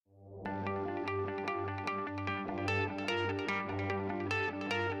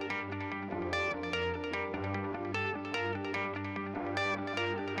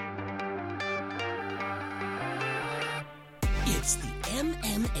It's the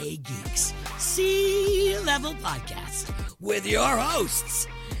MMA Geeks C-Level Podcast with your hosts,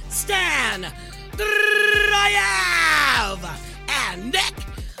 Stan Drayev and Nick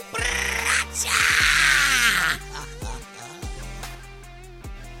Bracha.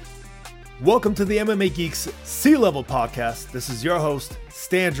 Welcome to the MMA Geeks C-Level Podcast. This is your host,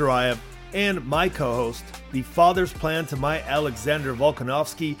 Stan Drayev, and my co-host, the father's plan to my Alexander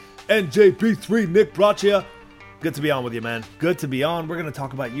Volkanovski, and JP3 Nick Bracha. Good to be on with you, man. Good to be on. We're going to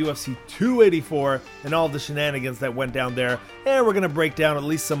talk about UFC 284 and all the shenanigans that went down there. And we're going to break down at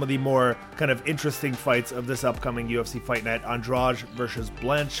least some of the more kind of interesting fights of this upcoming UFC Fight Night. Andrade versus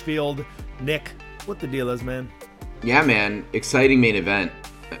Blanchfield. Nick, what the deal is, man? Yeah, man. Exciting main event.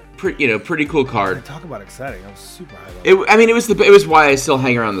 Pretty cool card. Talk about exciting. I was super high. It was why I still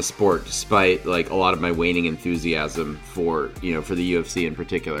hang around the sport, despite like a lot of my waning enthusiasm for the UFC in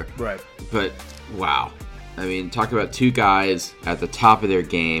particular. Right. But wow. I mean, talk about two guys at the top of their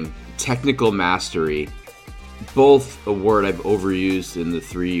game, technical mastery, both a word I've overused in the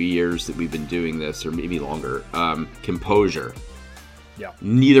 3 years that we've been doing this, or maybe longer, composure. Yeah.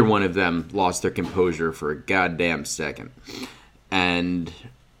 Neither one of them lost their composure for a goddamn second. And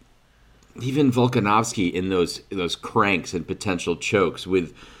even Volkanovski in those cranks and potential chokes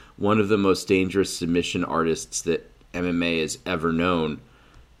with one of the most dangerous submission artists that MMA has ever known,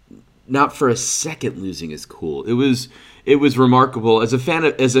 not for a second losing his cool. It was remarkable as a fan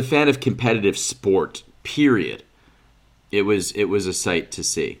of competitive sport. Period. It was a sight to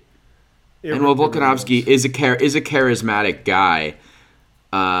see. And while Volkanovski is a charismatic guy,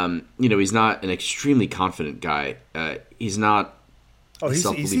 he's not an extremely confident guy. He's not. Oh,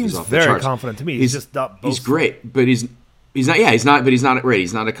 he seems very confident to me. He's just not boastful. He's great, but he's not. Yeah, he's not. But he's not. Right,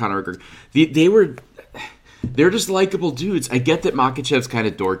 he's not a Conor McGregor. They're just likable dudes. I get that Makhachev's kind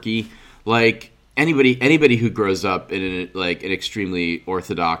of dorky. Like anybody who grows up in an extremely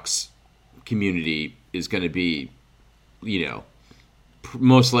orthodox community is going to be,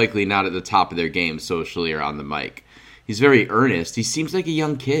 most likely not at the top of their game socially or on the mic. He's very earnest. He seems like a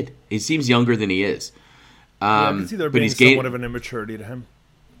young kid. He seems younger than he is. I can see there being somewhat of an immaturity to him.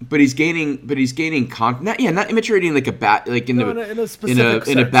 But he's gaining not immaturity in like a bad in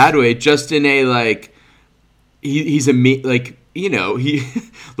a bad way. Just in a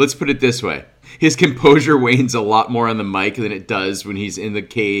let's put it this way. His composure wanes a lot more on the mic than it does when he's in the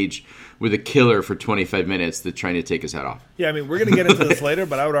cage with a killer for 25 minutes that's trying to take his head off. Yeah, I mean, we're going to get into this later,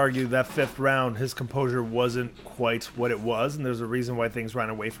 but I would argue that fifth round, his composure wasn't quite what it was, and there's a reason why things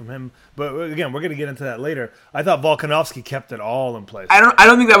ran away from him. But again, we're going to get into that later. I thought Volkanovski kept it all in place. I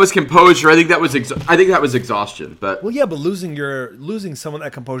don't think that was composure. I think that was exhaustion. But well, yeah, but losing some of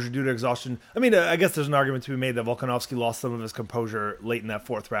that composure due to exhaustion. I mean, I guess there's an argument to be made that Volkanovski lost some of his composure late in that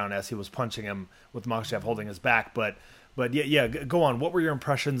fourth round as he was punching him with Makhachev holding his back, But yeah, go on. What were your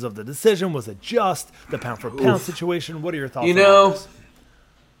impressions of the decision? Was it just the pound-for-pound situation? What are your thoughts on this?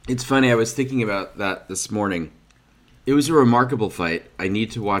 It's funny. I was thinking about that this morning. It was a remarkable fight. I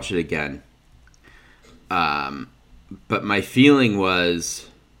need to watch it again. But my feeling was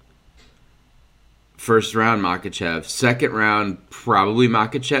first round Makhachev, second round probably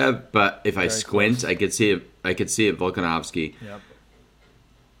Makhachev, but if I squint, I could see it Volkanovski. Yep.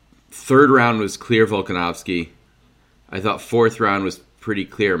 Third round was clear Volkanovski. I thought fourth round was pretty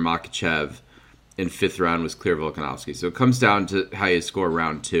clear Makhachev, and fifth round was clear Volkanovski. So it comes down to how you score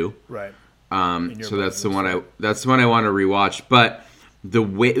round two. Right. So that's the one I want to rewatch. But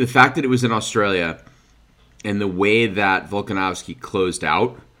the fact that it was in Australia, and the way that Volkanovski closed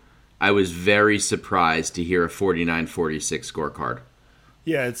out, I was very surprised to hear a 49-46 scorecard.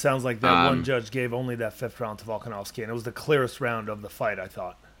 Yeah, it sounds like that one judge gave only that fifth round to Volkanovski, and it was the clearest round of the fight, I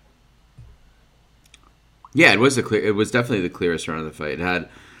thought. Yeah, it was definitely the clearest round of the fight.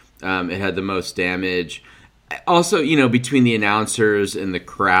 It had the most damage. Also, between the announcers and the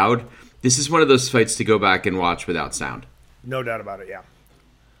crowd, this is one of those fights to go back and watch without sound. No doubt about it. Yeah.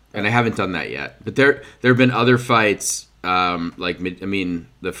 And I haven't done that yet. But there have been other fights.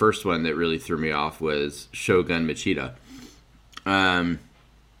 The first one that really threw me off was Shogun Machida. Shogun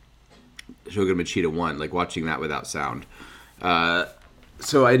Machida won. Like watching that without sound.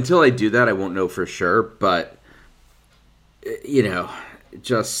 So until I do that, I won't know for sure. But it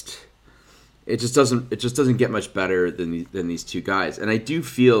just doesn't get much better than these two guys. And I do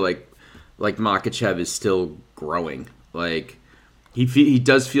feel like Makhachev is still growing. Like he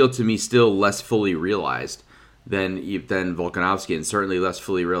does feel to me still less fully realized than Volkanovski, and certainly less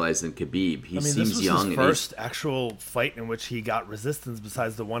fully realized than Khabib. He seems this was young. His first actual fight in which he got resistance,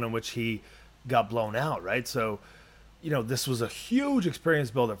 besides the one in which he got blown out. Right, so. This was a huge experience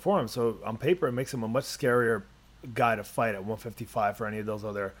builder for him. So on paper, it makes him a much scarier guy to fight at 155 for any of those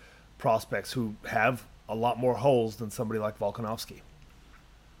other prospects who have a lot more holes than somebody like Volkanovski.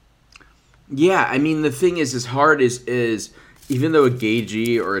 Yeah, I mean, the thing is, as hard as even though a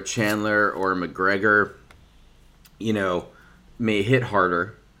Gaethje or a Chandler or a McGregor, may hit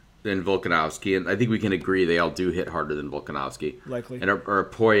harder than Volkanovski, and I think we can agree they all do hit harder than Volkanovski. Likely. Or a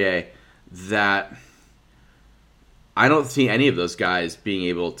Poirier, that I don't see any of those guys being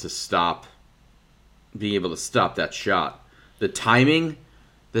able to stop that shot. The timing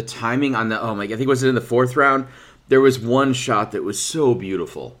on the, I think was it in the fourth round? There was one shot that was so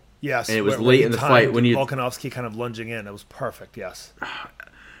beautiful. Yes, and it was late in the fight when Volkanovski kind of lunging in. It was perfect. Yes,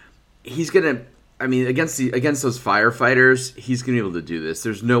 he's gonna. I mean, against those firefighters, he's gonna be able to do this.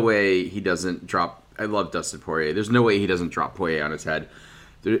 There's no way he doesn't drop. I love Dustin Poirier. There's no way he doesn't drop Poirier on his head.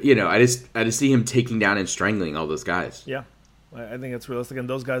 I just see him taking down and strangling all those guys. Yeah, I think it's realistic, and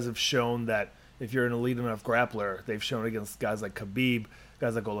those guys have shown that if you're an elite enough grappler, they've shown against guys like Khabib,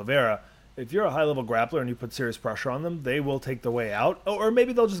 guys like Oliveira. If you're a high-level grappler and you put serious pressure on them, they will take the way out, or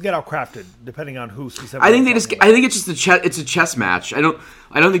maybe they'll just get outcrafted, depending on who specifically. I think it's just it's a chess match. I don't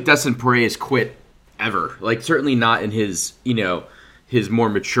think Dustin Poirier has quit ever. Like, certainly not in his his more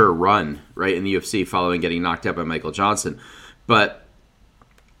mature run, right, in the UFC following getting knocked out by Michael Johnson, but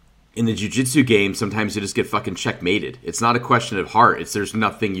in the jiu-jitsu game, sometimes you just get fucking checkmated. It's not a question of heart. There's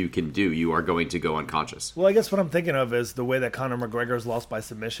nothing you can do. You are going to go unconscious. Well, I guess what I'm thinking of is the way that Conor McGregor's lost by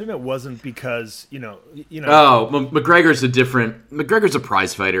submission. It wasn't because, Oh, McGregor's a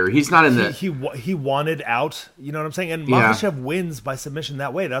prize fighter. He's not in the... He wanted out, you know what I'm saying? And Makhachev wins by submission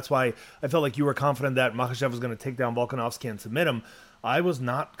that way. That's why I felt like you were confident that Makhachev was going to take down Volkanovski and submit him. I was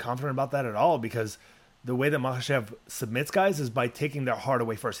not confident about that at all because... the way that Makhachev submits guys is by taking their heart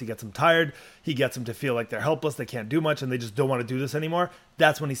away first. He gets them tired. He gets them to feel like they're helpless. They can't do much, and they just don't want to do this anymore.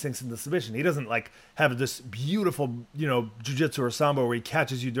 That's when he sinks into submission. He doesn't have this beautiful, jiu-jitsu or sambo where he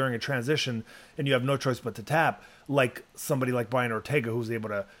catches you during a transition and you have no choice but to tap, like somebody like Brian Ortega who's able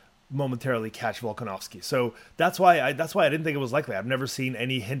to momentarily catch Volkanovski. So that's why I didn't think it was likely. I've never seen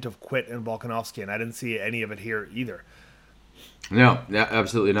any hint of quit in Volkanovski, and I didn't see any of it here either. No,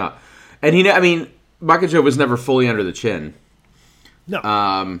 absolutely not. And Makhachev was never fully under the chin. No.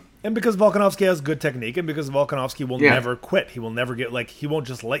 And because Volkanovski has good technique, and because Volkanovski will never quit. He will never he won't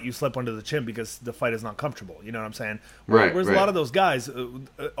just let you slip under the chin because the fight is not comfortable. You know what I'm saying? Whereas a lot of those guys,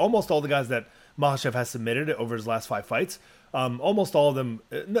 almost all the guys that Makhachev has submitted over his last 5 fights, almost all of them,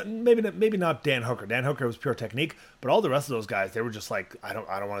 maybe not Dan Hooker. Dan Hooker was pure technique, but all the rest of those guys, they were just like, I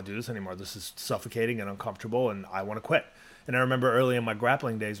don't want to do this anymore. This is suffocating and uncomfortable, and I want to quit. And I remember early in my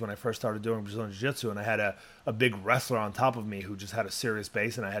grappling days when I first started doing Brazilian Jiu-Jitsu, and I had a big wrestler on top of me who just had a serious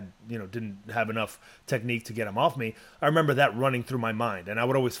base, and I had didn't have enough technique to get him off me. I remember that running through my mind, and I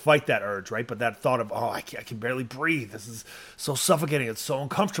would always fight that urge, right? But that thought of, I can barely breathe. This is so suffocating. It's so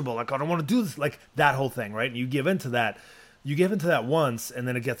uncomfortable. Like, I don't want to do this. Like, that whole thing, right? And you give into that. You give into that once, and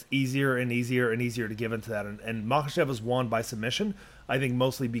then it gets easier and easier and easier to give into that. And Makhachev has won by submission, I think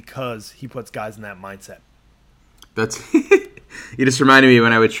mostly because he puts guys in that mindset. That's you just reminded me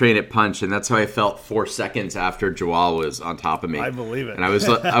when I would train at Punch, and that's how I felt 4 seconds after Joel was on top of me. I believe it. And I was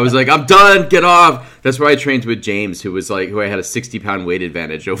like, I'm done, get off. That's why I trained with James, who I had a 60-pound weight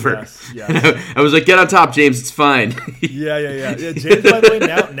advantage over. Yes. I was like, get on top, James, it's fine. Yeah. James, by the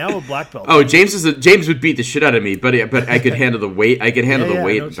way, now a black belt. Oh, James would beat the shit out of me, but I could handle the weight. I could handle the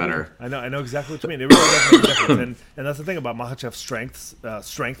weight better. I know exactly what you mean. It really does make a difference. And that's the thing about Makhachev's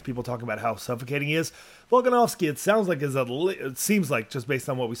strength. People talk about how suffocating he is. Volkanovski, it seems like, just based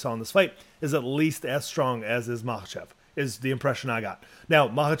on what we saw in this fight, is at least as strong as is Makhachev, is the impression I got. Now,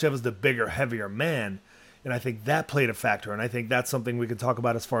 Makhachev is the bigger, heavier man, and I think that played a factor, and I think that's something we could talk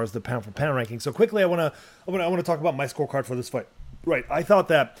about as far as the pound-for-pound ranking. So quickly, I want to talk about my scorecard for this fight. Right, I thought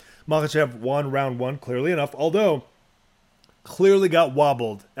that Makhachev won round 1, clearly enough, although clearly got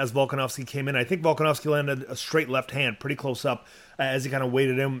wobbled as Volkanovski came in. I think Volkanovski landed a straight left hand pretty close up as he kind of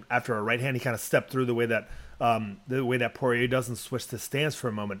waited him after a right hand. He kind of stepped through the way that Poirier does and switched his stance for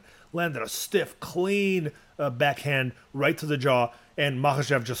a moment. Landed a stiff, clean backhand right to the jaw, and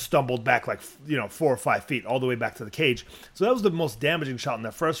Makhachev just stumbled back 4 or 5 feet all the way back to the cage. So that was the most damaging shot in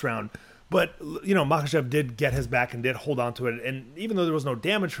that first round. But, Makhachev did get his back and did hold on to it. And even though there was no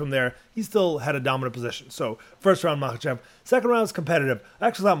damage from there, he still had a dominant position. So, first round, Makhachev. Second round was competitive. I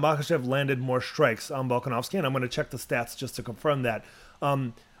actually thought Makhachev landed more strikes on Volkanovski, and I'm going to check the stats just to confirm that.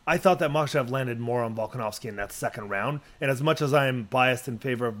 I thought that Makhachev landed more on Volkanovski in that second round. And as much as I am biased in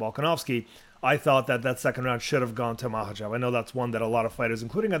favor of Volkanovski, I thought that second round should have gone to Makhachev. I know that's one that a lot of fighters,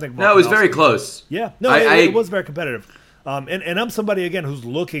 including I think Volkanovski... No, it was very close. Yeah. No, it was very competitive. And I'm somebody, again, who's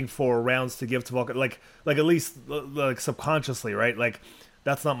looking for rounds to give to Volk, like at least like subconsciously, right? Like,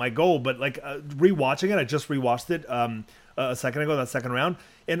 that's not my goal, but like rewatching it, I just rewatched it a second ago, that second round,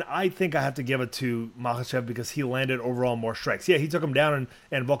 and I think I have to give it to Makhachev because he landed overall more strikes. Yeah, he took him down,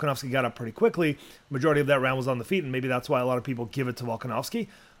 and Volkanovski got up pretty quickly. Majority of that round was on the feet, and maybe that's why a lot of people give it to Volkanovski.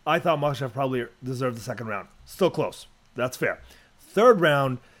 I thought Makhachev probably deserved the second round. Still close. That's fair. Third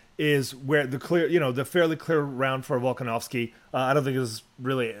round is where the fairly clear round for Volkanovski. I don't think there's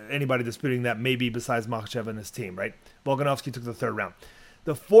really anybody disputing that, maybe besides Makhachev and his team, right? Volkanovski took the third round.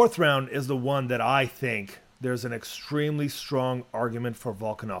 The fourth round is the one that I think there's an extremely strong argument for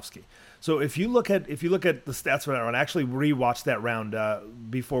Volkanovski. So if you look at the stats for that round, I actually rewatched that round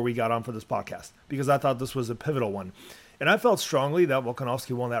before we got on for this podcast because I thought this was a pivotal one. And I felt strongly that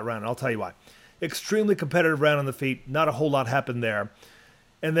Volkanovski won that round, and I'll tell you why. Extremely competitive round on the feet, not a whole lot happened there.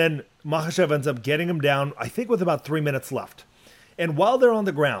 And then Makhachev ends up getting him down, I think with about 3 minutes left. And while they're on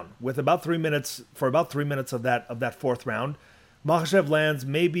the ground, with about 3 minutes of that fourth round, Makhachev lands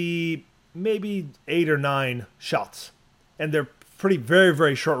maybe 8 or 9 shots. And they're pretty very,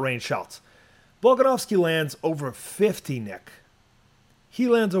 very short-range shots. Volkanovski lands over 50, Nick. He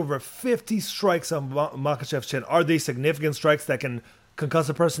lands over 50 strikes on Makhachev's chin. Are they significant strikes that can concuss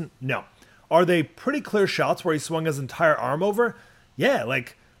a person? No. Are they pretty clear shots where he swung his entire arm over? Yeah,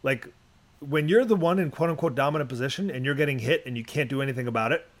 like when you're the one in quote-unquote dominant position and you're getting hit and you can't do anything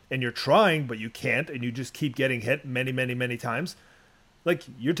about it, and you're trying but you can't, and you just keep getting hit many, many, many times, like,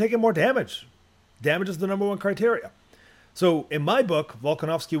 you're taking more damage. Damage is the number one criteria. So in my book,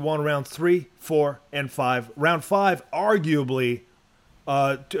 Volkanovski won rounds 3, 4, and 5. Round 5, arguably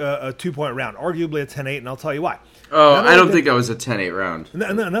a 2-point round, arguably a 10-8, and I'll tell you why. Oh, I don't think that was a 10-8 round.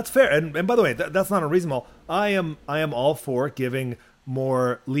 And that's fair. And by the way, that's not unreasonable. I am all for giving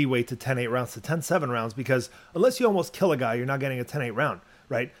more leeway to 10-8 rounds to 10-7 rounds because unless you almost kill a guy, you're not getting a 10-8 round,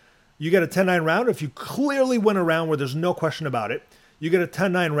 right? You get a 10-9 round if you clearly win a round where there's no question about it. You get a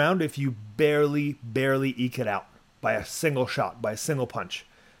 10-9 round if you barely eke it out by a single shot, by a single punch.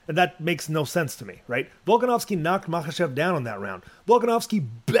 And that makes no sense to me, right? Volkanovski knocked Makhachev down on that round. Volkanovski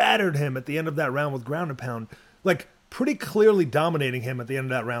battered him at the end of that round with ground and pound, like pretty clearly dominating him at the end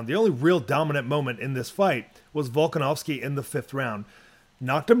of that round. The only real dominant moment in this fight was Volkanovski in the 5th round.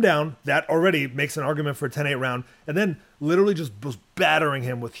 Knocked him down. That already makes an argument for a 10-8 round. And then literally just was battering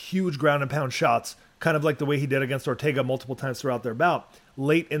him with huge ground and pound shots, kind of like the way he did against Ortega multiple times throughout their bout,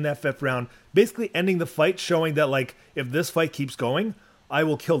 late in that 5th round, basically ending the fight, showing that, like, if this fight keeps going, I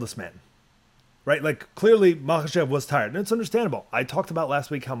will kill this man. Right? Like, clearly Makhachev was tired, and it's understandable. I talked about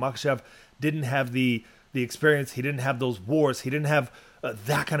last week how Makhachev didn't have the experience. He didn't have those wars. He didn't have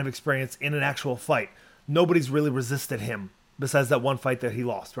that kind of experience in an actual fight. Nobody's really resisted him besides that one fight that he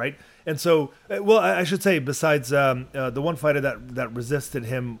lost, right? And so, well, I should say, besides the one fighter that resisted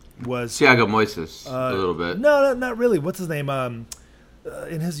him was Thiago Moises, a little bit. No, not really. What's his name?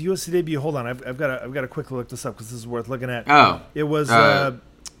 In his UFC debut, hold on, I've got to quickly look this up because this is worth looking at. Oh, it was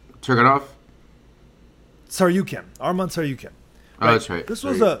Turganov, Saryukin, Arman Saryukin. Right? Oh, that's right. This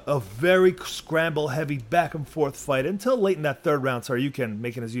was a very scramble-heavy back-and-forth fight until late in that 3rd round. Saryukin,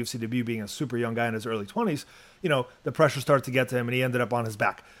 making his UFC debut, being a super young guy in his early 20s, the pressure started to get to him, and he ended up on his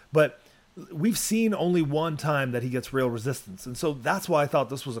back. But we've seen only one time that he gets real resistance. And so that's why I thought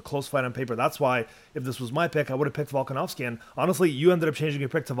this was a close fight on paper. That's why, if this was my pick, I would have picked Volkanovski. And honestly, you ended up changing your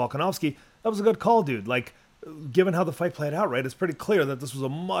pick to Volkanovski. That was a good call, dude. Like, given how the fight played out, right, it's pretty clear that this was a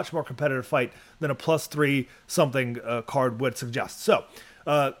much more competitive fight than a +3 something card would suggest. So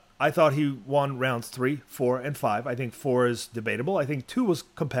I thought he won rounds 3, 4, and 5. I think 4 is debatable. I think 2 was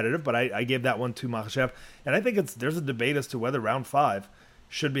competitive, but I gave that one to Makhachev. And I think there's a debate as to whether round 5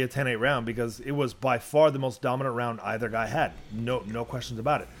 should be a 10-8 round because it was by far the most dominant round either guy had. No questions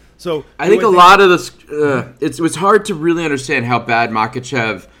about it. So I think a lot of this, it was hard to really understand how bad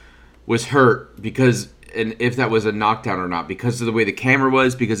Makhachev was hurt because, and if that was a knockdown or not, because of the way the camera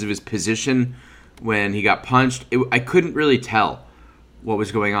was, because of his position when he got punched. I couldn't really tell what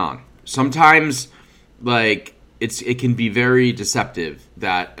was going on. Sometimes, like, it can be very deceptive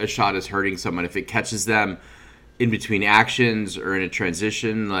that a shot is hurting someone if it catches them in between actions or in a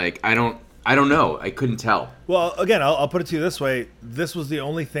transition. Like, I don't know. I couldn't tell. Well, again, I'll put it to you this way. This was the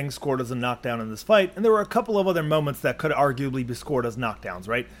only thing scored as a knockdown in this fight, and there were a couple of other moments that could arguably be scored as knockdowns,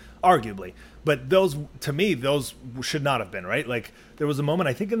 right? Arguably. But those, to me, those should not have been, right? Like, there was a moment,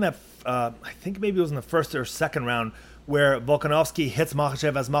 I think in that, I think maybe it was in the 1st or 2nd round, where Volkanovski hits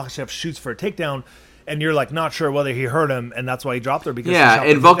Makhachev as Makhachev shoots for a takedown, and you're like not sure whether he hurt him, and that's why he dropped her. Because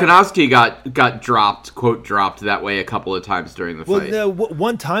and Volkanovski got dropped, quote dropped that way a couple of times during the fight.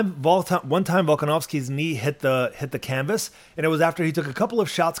 One time Volkanovski's knee hit the canvas, and it was after he took a couple of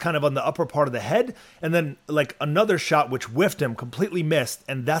shots kind of on the upper part of the head, and then like another shot which whiffed him, completely missed,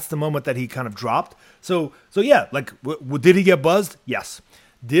 and that's the moment that he kind of dropped. So yeah, like did he get buzzed? Yes.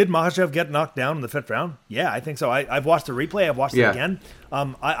 Did Makhachev get knocked down in the 5th round? Yeah, I think so. I've watched the replay. I've watched it again.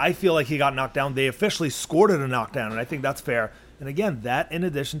 I feel like he got knocked down. They officially scored it a knockdown, and I think that's fair. And again, that in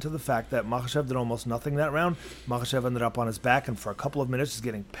addition to the fact that Makhachev did almost nothing that round, Makhachev ended up on his back and for a couple of minutes just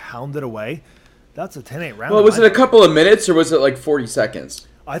getting pounded away. That's a 10-8 round. Well, was it a couple of minutes or was it like 40 seconds?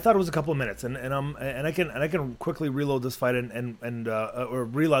 I thought it was a couple of minutes, and I can quickly reload this fight or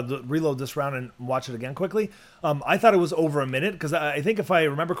reload this round and watch it again quickly. I thought it was over a minute because I think if I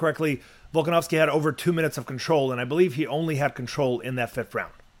remember correctly, Volkanovski had over 2 minutes of control, and I believe he only had control in that 5th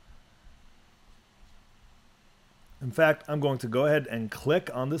round. In fact, I'm going to go ahead and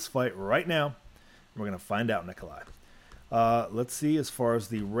click on this fight right now. We're going to find out, Nikolai. Let's see as far as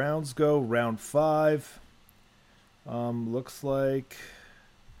the rounds go. Round 5 looks like.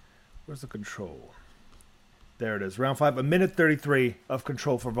 Where's the control? There it is. Round 5, a minute 33 of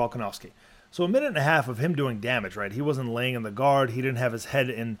control for Volkanovski. So a minute and a half of him doing damage, right? He wasn't laying in the guard. He didn't have his head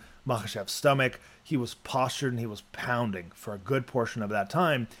in Makhachev's stomach. He was postured and he was pounding for a good portion of that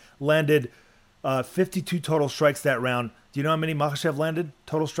time. Landed 52 total strikes that round. Do you know how many Makhachev landed?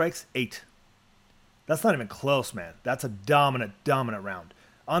 Total strikes? 8. That's not even close, man. That's a dominant round.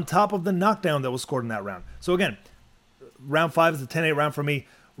 On top of the knockdown that was scored in that round. So again, round 5 is a 10-8 round for me.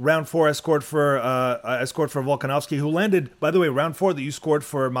 Round 4, I scored for Volkanovski, who landed, by the way, round 4 that you scored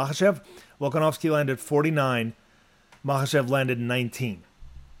for Makhachev, Volkanovski landed 49, Makhachev landed 19.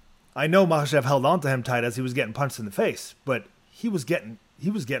 I know Makhachev held on to him tight as he was getting punched in the face, but he was getting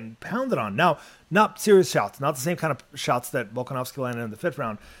pounded on. Now, not serious shots, not the same kind of shots that Volkanovski landed in the 5th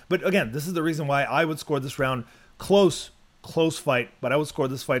round. But again, this is the reason why I would score this round close fight, but I would score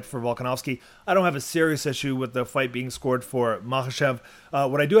this fight for Volkanovski. I don't have a serious issue with the fight being scored for Makhachev.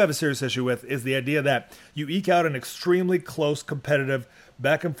 What I do have a serious issue with is the idea that you eke out an extremely close, competitive,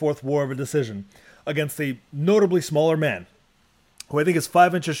 back-and-forth war of a decision against a notably smaller man, who I think is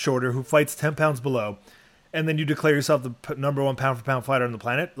 5 inches shorter, who fights 10 pounds below, and then you declare yourself the number 1 pound-for-pound fighter on the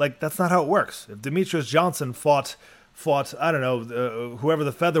planet. Like, that's not how it works. If Demetrius Johnson fought I don't know, whoever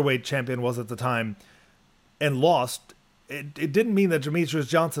the featherweight champion was at the time, and lost, it didn't mean that Demetrius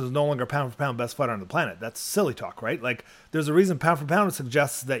Johnson is no longer pound-for-pound best fighter on the planet. That's silly talk, right? Like, there's a reason pound-for-pound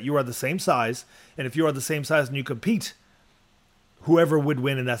suggests that you are the same size, and if you are the same size and you compete, whoever would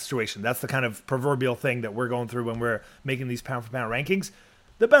win in that situation. That's the kind of proverbial thing that we're going through when we're making these pound-for-pound rankings.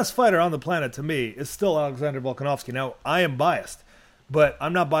 The best fighter on the planet, to me, is still Alexander Volkanovski. Now, I am biased, but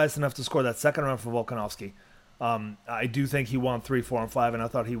I'm not biased enough to score that second round for Volkanovski. I do think he won 3, 4, and 5, and I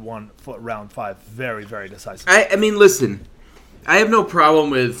thought he won round 5 very, very decisively. I mean, listen, I have no problem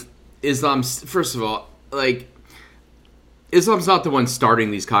with Islam. First of all, like, Islam's not the one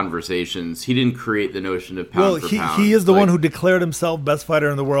starting these conversations. He didn't create the notion of pound for pound. He is the one who declared himself best fighter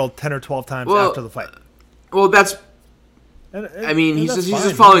in the world 10 or 12 times after the fight. Well, that's. I mean, he's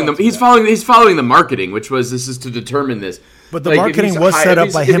just following them. He's following the marketing, which was this is to determine this. But the marketing was set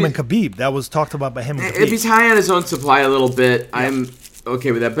up by him and Khabib. That was talked about by him and Khabib. If he's high on his own supply a little bit, I'm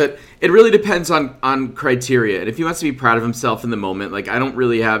okay with that. But it really depends on criteria. And if he wants to be proud of himself in the moment, like, I don't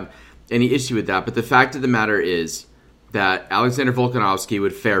really have any issue with that. But the fact of the matter is that Alexander Volkanovski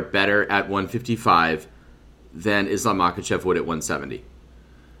would fare better at 155 than Islam Makhachev would at 170.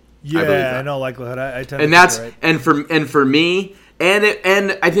 Yeah, in all likelihood, I tend and to that's right. and for me,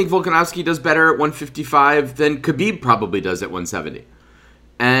 and I think Volkanovski does better at 155 than Khabib probably does at 170.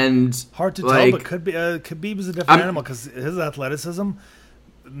 And hard to tell, but Khabib is a different animal because his athleticism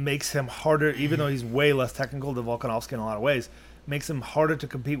makes him harder, even though he's way less technical than Volkanovski in a lot of ways. Makes him harder to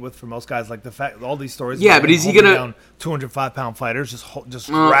compete with for most guys. Like the fact, all these stories. Yeah, but is he gonna down 205-pound fighters, just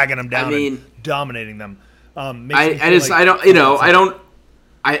dragging them down and dominating them?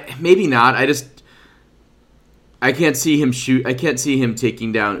 Maybe not. I can't see him shoot. I can't see him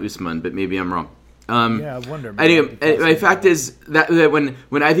taking down Usman, but maybe I'm wrong. I wonder. Anyway, my fact is that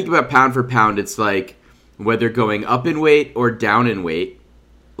when I think about pound for pound, it's like whether going up in weight or down in weight.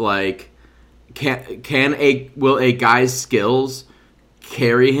 Like, will a guy's skills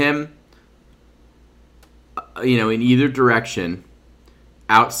carry him, in either direction,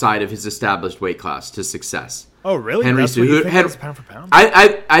 outside of his established weight class to success? Oh, really? Henry That's what you think is pound for pound?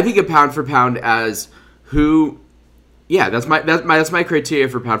 I think of pound for pound as who. Yeah, that's my criteria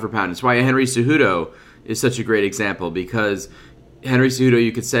for pound. It's why Henry Cejudo is such a great example because Henry Cejudo,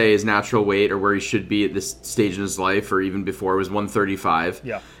 you could say his natural weight or where he should be at this stage in his life, or even before, was 135.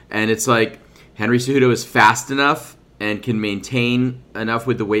 Yeah. And it's like Henry Cejudo is fast enough and can maintain enough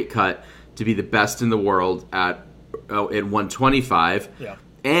with the weight cut to be the best in the world at 125. Yeah.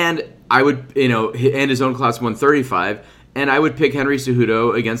 And I would, and his own class 135. And I would pick Henry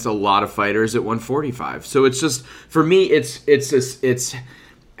Cejudo against a lot of fighters at 145. So it's just, for me, it's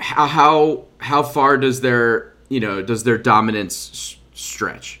how far does their dominance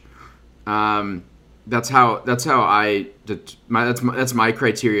stretch? That's my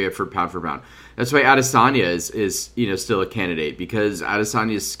criteria for pound. That's why Adesanya is still a candidate, because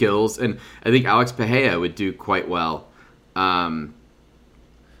Adesanya's skills, and I think Alex Pereira would do quite well.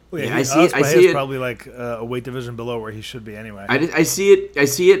 I see it probably like a weight division below where he should be anyway. I see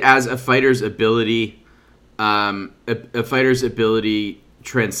it as a fighter's ability. A fighter's ability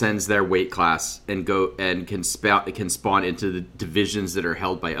transcends their weight class and can spawn into the divisions that are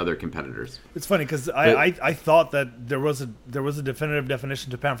held by other competitors. It's funny because I thought that there was a definitive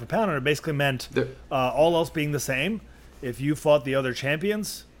definition to pound for pound, and it basically meant all else being the same, if you fought the other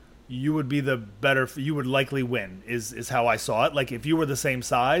champions, you would be the better. You would likely win. Is how I saw it. Like if you were the same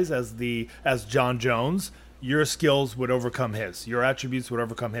size as John Jones, your skills would overcome his. Your attributes would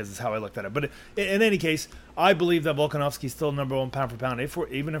overcome his. Is how I looked at it. But in any case, I believe that Volkanovski is still number one pound for pound.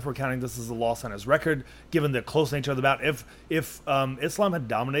 Even if we're counting this as a loss on his record, given the close nature of the bout, if Islam had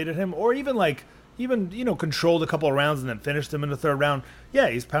dominated him, or even controlled a couple of rounds and then finished him in the third round, yeah,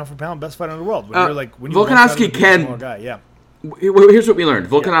 he's pound for pound best fighter in the world. When Volkanovski can. Guy, yeah. Here's what we learned: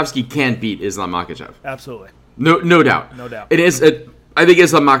 Volkanovski can beat Islam Makhachev. Absolutely. No doubt. No doubt. It is. I think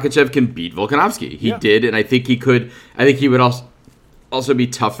Islam Makhachev can beat Volkanovski. He did, and I think he could. I think he would also be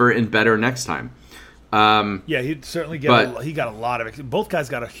tougher and better next time. He'd certainly get. He got a lot of. Both guys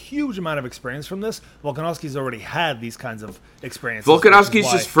got a huge amount of experience from this. Volkanovski's already had these kinds of experiences.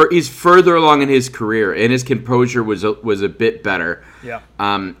 Volkanovski's he's further along in his career, and his composure was a bit better. Yeah.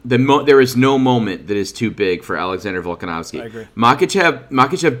 There is no moment that is too big for Alexander Volkanovski. I agree.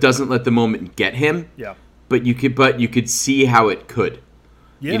 Makhachev doesn't let the moment get him. Yeah. But you could see how it could.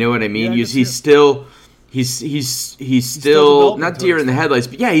 Yeah. You know what I mean? Yeah, He's still not deer in the headlights,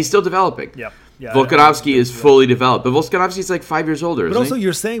 but yeah, he's still developing. Yeah. Yeah, Volkanovski is fully developed, but Volkanovski's like 5 years older. But also,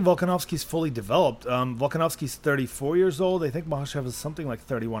 you're saying Volkanovski's fully developed. Volkanovski's 34 years old. I think Makhachev is something like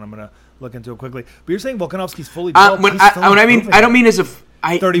 31. I'm going to look into it quickly. But you're saying Volkanovski's fully developed. I don't mean as a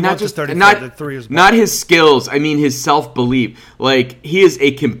 31 not just 34, not 3 years. Not his skills. I mean his self-belief. Like he is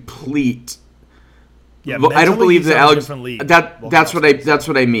a complete. Yeah, I don't believe that Alex. That's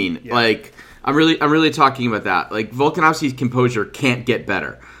what I mean. Yeah. Like I'm really talking about that. Like Volkanovski's composure can't get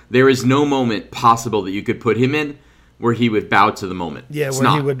better. There is no moment possible that you could put him in where he would bow to the moment. Yeah,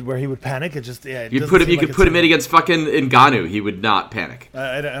 where he would panic. It just you could put him in against fucking Ngannou. He would not panic.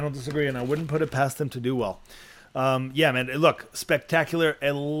 I don't disagree, and I wouldn't put it past him to do well. Yeah, man. Look, spectacular,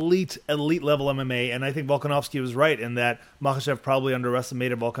 elite level MMA, and I think Volkanovski was right in that Makhachev probably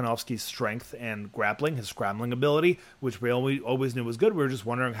underestimated Volkanovski's strength and grappling, his scrambling ability, which we always knew was good. We were just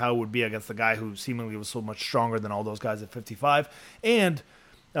wondering how it would be against the guy who seemingly was so much stronger than all those guys at 55, and.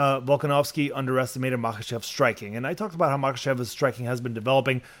 Volkanovski underestimated Makhachev's striking. And I talked about how Makhachev's striking has been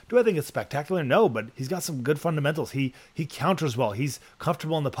developing. Do I think it's spectacular? No, but he's got some good fundamentals. He counters well. He's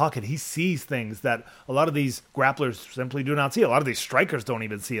comfortable in the pocket. He sees things that a lot of these grapplers simply do not see. A lot of these strikers don't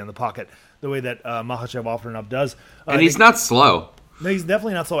even see in the pocket the way that Makhachev often enough does. And he's not slow. No, he's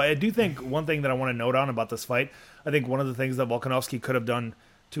definitely not slow. I do think one thing that I want to note on about this fight, I think one of the things that Volkanovski could have done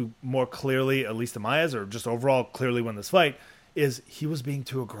to more clearly, at least in my eyes, or just overall clearly win this fight, is he was being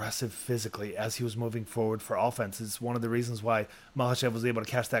too aggressive physically as he was moving forward for offense. It's one of the reasons why Makhachev was able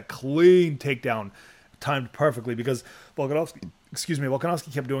to catch that clean takedown timed perfectly, because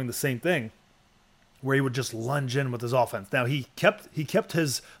Volkanovski kept doing the same thing where he would just lunge in with his offense. Now, he kept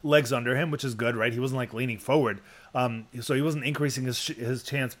his legs under him, which is good, right? He wasn't like leaning forward. So he wasn't increasing his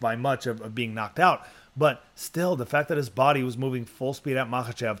chance by much of being knocked out. But still, the fact that his body was moving full speed at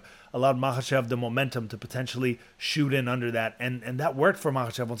Makhachev allowed Makhachev the momentum to potentially shoot in under that. And that worked for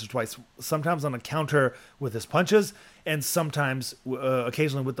Makhachev once or twice, sometimes on a counter with his punches and sometimes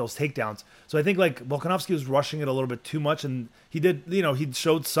occasionally with those takedowns. So I think like Volkanovski was rushing it a little bit too much, and he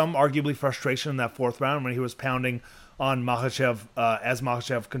showed some arguably frustration in that fourth round when he was pounding on Makhachev as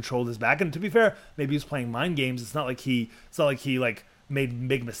Makhachev controlled his back. And to be fair, maybe he was playing mind games. It's not like he made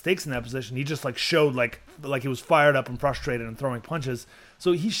big mistakes in that position. He just showed like he was fired up and frustrated and throwing punches.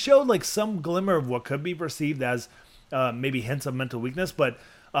 So he showed like some glimmer of what could be perceived as maybe hints of mental weakness. But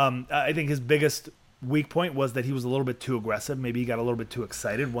I think his biggest weak point was that he was a little bit too aggressive. Maybe he got a little bit too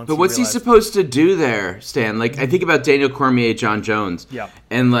excited. But what's he supposed to do there, Stan? Like, I think about Daniel Cormier, John Jones. Yeah.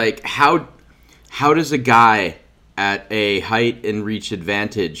 And, like, how does a guy at a height and reach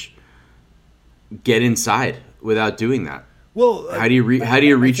advantage get inside without doing that? Well, how do you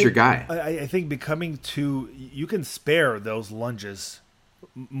reach your guy? I think you can spare those lunges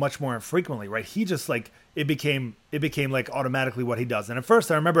much more infrequently, right? He just like it became like automatically what he does. And at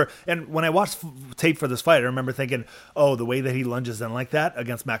first I remember, and when I watched tape for this fight, I remember thinking, oh, the way that he lunges in like that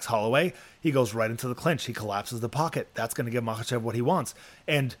against Max Holloway, he goes right into the clinch. He collapses the pocket. That's going to give Makhachev what he wants.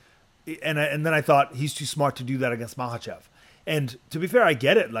 And then I thought he's too smart to do that against Makhachev. And to be fair, I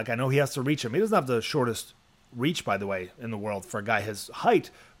get it. Like, I know he has to reach him. He doesn't have the shortest reach, by the way, in the world for a guy his height,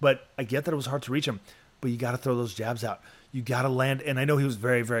 but I get that it was hard to reach him. But you got to throw those jabs out. You got to land, and I know he was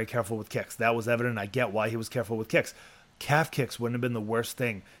very, very careful with kicks. That was evident. I get why he was careful with kicks. Calf kicks wouldn't have been the worst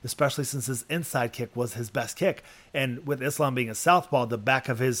thing, especially since his inside kick was his best kick. And with Islam being a southpaw, the back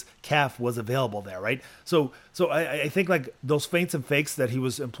of his calf was available there, right? So I think like those feints and fakes that he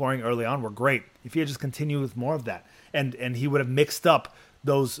was employing early on were great. If he had just continued with more of that, and he would have mixed up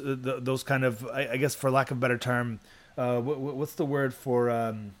those kind of, I guess for lack of a better term, what's the word for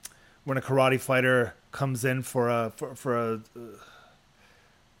when a karate fighter comes in for a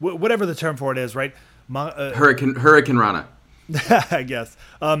whatever the term for it is, right? Hurricane Rana. I guess.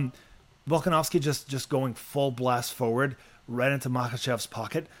 Volkanovski just going full blast forward right into Makhachev's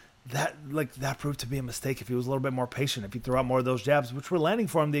pocket. That proved to be a mistake. If he was a little bit more patient, if he threw out more of those jabs, which were landing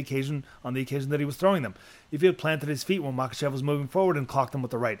for him on the occasion that he was throwing them, if he had planted his feet when Makhachev was moving forward and clocked him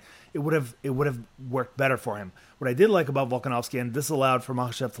with the right, it would have worked better for him. What I did like about Volkanovski, and this allowed for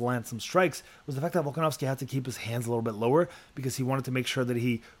Makhachev to land some strikes, was the fact that Volkanovski had to keep his hands a little bit lower because he wanted to make sure that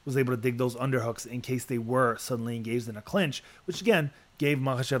he was able to dig those underhooks in case they were suddenly engaged in a clinch, which again gave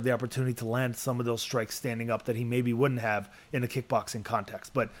Makhachev the opportunity to land some of those strikes standing up that he maybe wouldn't have in a kickboxing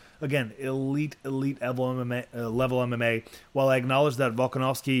context. But again, elite level MMA. While I acknowledge that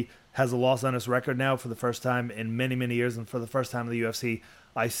Volkanovski has a loss on his record now for the first time in many, many years and for the first time in the UFC,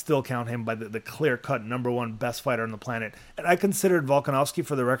 I still count him by the clear-cut number one best fighter on the planet. And I considered Volkanovski,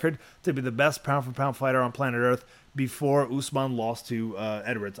 for the record, to be the best pound-for-pound fighter on planet Earth before Usman lost to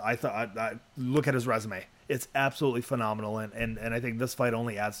Edwards. I thought, look at his resume. It's absolutely phenomenal, and I think this fight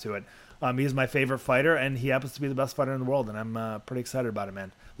only adds to it. He is my favorite fighter, and he happens to be the best fighter in the world, and I'm pretty excited about it,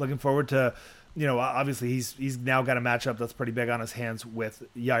 man. Looking forward to, obviously he's now got a matchup that's pretty big on his hands with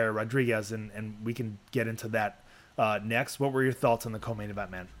Yair Rodriguez, and we can get into that next. What were your thoughts on the co-main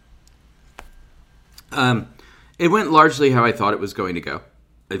event, man? It went largely how I thought it was going to go.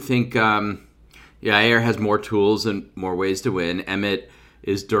 I think Yair has more tools and more ways to win. Emmett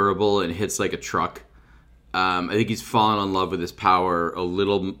is durable and hits like a truck. I think he's fallen in love with his power a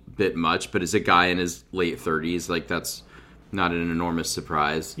little bit much, but as a guy in his late 30s, like that's not an enormous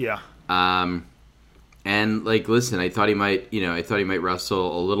surprise. Yeah. And like, listen, I thought he might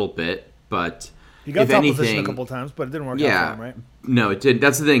wrestle a little bit, but he got if top anything, position a couple times, but it didn't work out for him, right? No, it didn't.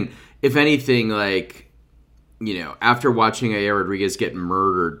 That's the thing. If anything, like, after watching Yair Rodriguez get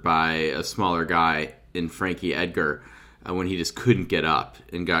murdered by a smaller guy in Frankie Edgar, when he just couldn't get up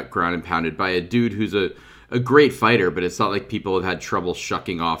and got ground and pounded by a dude who's a great fighter, but it's not like people have had trouble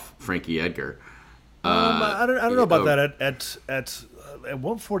shucking off Frankie Edgar. I don't know about that at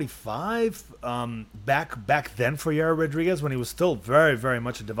 145. Back then for Yair Rodriguez when he was still very, very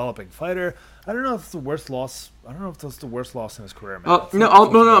much a developing fighter. I don't know if it's the worst loss. I don't know if that's the worst loss in his career, man. No.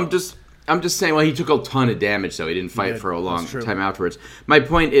 I'm just saying. Well, he took a ton of damage, though. He didn't fight for a long time afterwards. My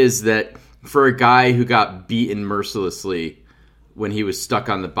point is that for a guy who got beaten mercilessly when he was stuck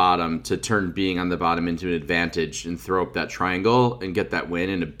on the bottom, to turn being on the bottom into an advantage and throw up that triangle and get that win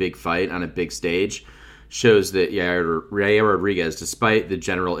in a big fight on a big stage shows that Yair Rodriguez, despite the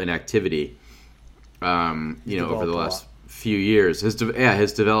general inactivity, over the last few years, has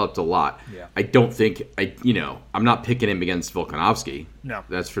developed a lot. Yeah. I don't think I'm not picking him against Volkanovski. No,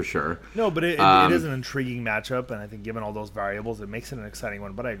 that's for sure. No, but it is an intriguing matchup, and I think given all those variables, it makes it an exciting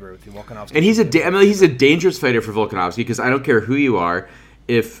one. But I agree with you, Volkanovski. And he's a dangerous fighter for Volkanovski because I don't care who you are,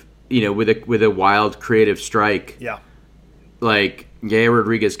 if with a wild creative strike, like Yair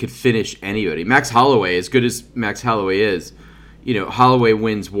Rodriguez could finish anybody. Max Holloway, as good as Max Holloway is, Holloway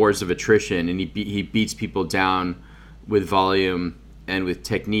wins wars of attrition, and he beats people down with volume and with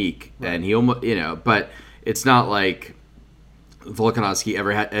technique, right. And he almost, but it's not like Volkanovski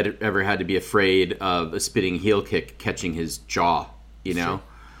ever had to be afraid of a spinning heel kick catching his jaw, Sure.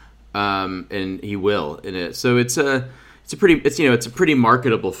 And he will in it. So it's a pretty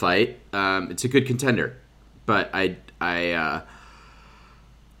marketable fight. It's a good contender, but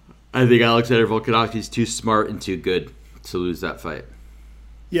I think Alexander Volkanovski's too smart and too good to lose that fight.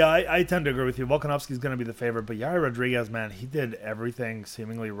 Yeah, I tend to agree with you. Volkanovski's going to be the favorite, but Yair Rodriguez, man, he did everything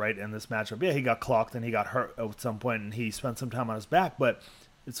seemingly right in this matchup. Yeah, he got clocked and he got hurt at some point, and he spent some time on his back, but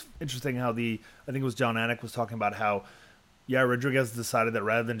it's interesting how I think it was John Anik was talking about how Yair Rodriguez decided that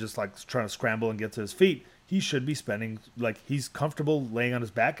rather than just like trying to scramble and get to his feet, he should be spending, like, he's comfortable laying on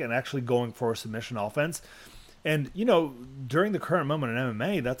his back and actually going for a submission offense. And, during the current moment in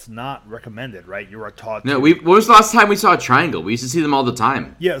MMA, that's not recommended, right? You are taught No, when was the last time we saw a triangle? We used to see them all the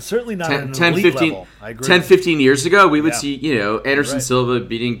time. Yeah, certainly not 10, at an 10 elite 15, level. I agree. 10, 15 years ago, we would see, Anderson Right. Silva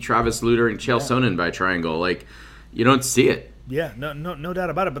beating Travis Lutter and Chael Sonnen by triangle. Like, you don't see it. Yeah, no doubt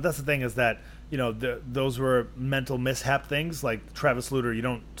about it. But that's the thing is that, those were mental mishap things. Like Travis Lutter, you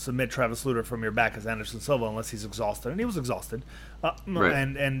don't submit Travis Lutter from your back as Anderson Silva unless he's exhausted. And he was exhausted. Right.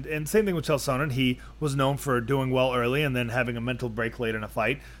 And same thing with Chael Sonnen. He was known for doing well early and then having a mental break late in a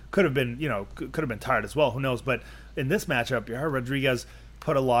fight. Could have been, could have been tired as well. Who knows? But in this matchup, Yair Rodriguez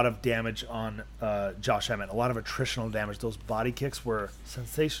put a lot of damage on Josh Emmett. A lot of attritional damage. Those body kicks were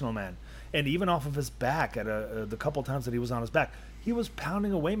sensational, man. And even off of his back at the couple times that he was on his back, he was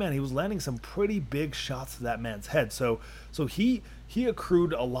pounding away, man. He was landing some pretty big shots to that man's head. So he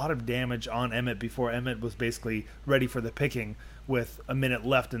accrued a lot of damage on Emmett before Emmett was basically ready for the picking with a minute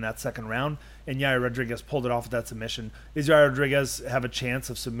left in that second round. And Yair Rodriguez pulled it off with that submission. Does Yair Rodriguez have a chance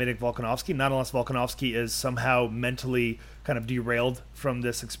of submitting Volkanovski? Not unless Volkanovski is somehow mentally kind of derailed from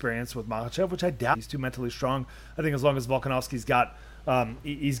this experience with Makhachev, which I doubt. He's too mentally strong. I think as long as Volkanovski's got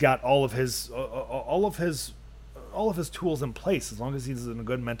he's got all of his tools in place. As long as he's in a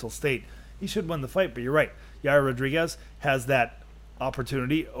good mental state, he should win the fight. But you're right, Yair Rodriguez has that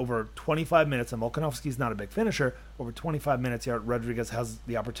opportunity over 25 minutes, and Volkanovski's not a big finisher. Over 25 minutes, Yair Rodriguez has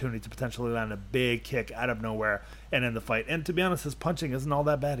the opportunity to potentially land a big kick out of nowhere and end the fight. And to be honest, his punching isn't all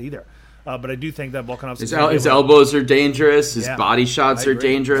that bad either. But I do think that Volkanovski, his elbows are dangerous. His Yeah, body shots are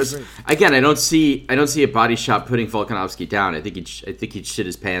dangerous. Again, I don't see a body shot putting Volkanovski down. I think he'd shit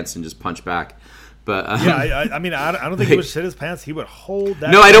his pants and just punch back. But I mean, I don't think he would shit his pants. He would hold that.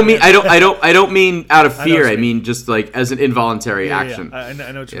 No, I don't mean out of fear. I mean just like as an involuntary action. I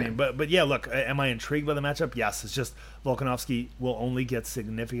know what you mean. But yeah, look, am I intrigued by the matchup? Yes. It's just Volkanovski will only get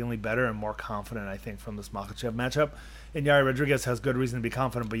significantly better and more confident, I think, from this Makhachev matchup. And Yair Rodriguez has good reason to be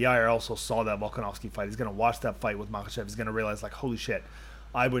confident, but Yair also saw that Volkanovski fight. He's going to watch that fight with Makhachev. He's going to realize, like, holy shit,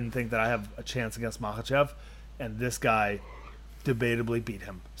 I wouldn't think that I have a chance against Makhachev, and this guy debatably beat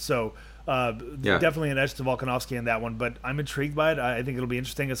him. So definitely an edge to Volkanovski in that one, but I'm intrigued by it. I think it'll be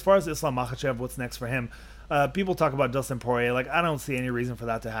interesting. As far as Islam Makhachev, what's next for him? People talk about Dustin Poirier. Like, I don't see any reason for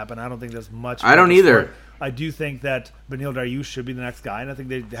that to happen. I don't think there's much. I don't either. I do think that Beneil Dariush should be the next guy, and I think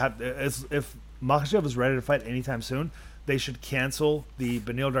they have. If Makhachev is ready to fight anytime soon, they should cancel the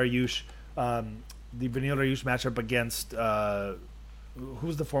Beneil Dariush matchup against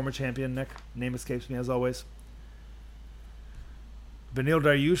who's the former champion, Nick? Name escapes me as always. Beneil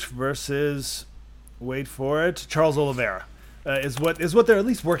Dariush versus, wait for it, Charles Oliveira. Is what they're at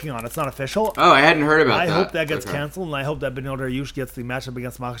least working on. It's not official. Oh, I hadn't heard about that. I hope that gets canceled, and I hope that Beneil Dariush gets the matchup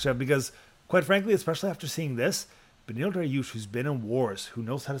against Makhachev because, quite frankly, especially after seeing this, Beneil Dariush, who's been in wars, who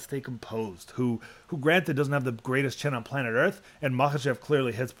knows how to stay composed, who granted doesn't have the greatest chin on planet Earth, and Makhachev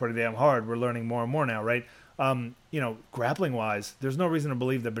clearly hits pretty damn hard. We're learning more and more now, right? Grappling-wise, there's no reason to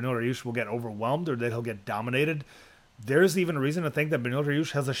believe that Beneil Dariush will get overwhelmed or that he'll get dominated. There's even a reason to think that Beneil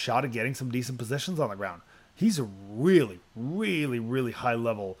Dariush has a shot at getting some decent positions on the ground. He's a really, really, really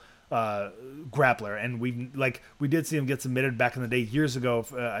high-level grappler, and we did see him get submitted back in the day years ago.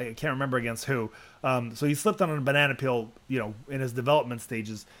 I can't remember against who. So he slipped on a banana peel, in his development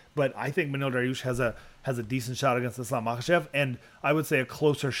stages. But I think Beneil Dariush has a decent shot against Islam Makhachev, and I would say a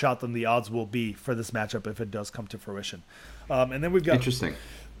closer shot than the odds will be for this matchup if it does come to fruition. And then we've got interesting.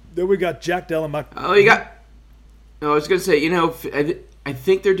 Then we got Jack Della Mac. Oh, you got. No, I was going to say, I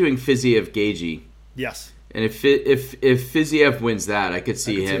think they're doing Fiziev Gagey. Yes. And if Fiziev wins that, I could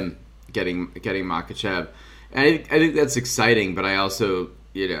see him getting Makhachev. And I think that's exciting, but I also,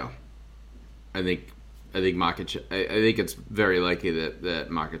 I think Makhachev. I think it's very likely that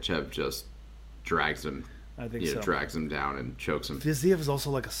Makhachev just drags him. I think so. Drags him down and chokes him. Fiziev is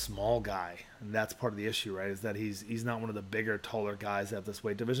also like a small guy, and that's part of the issue, right? Is that he's not one of the bigger, taller guys at this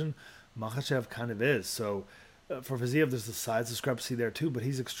weight division. Makhachev kind of is. So for Fiziev, there's the size discrepancy there too, but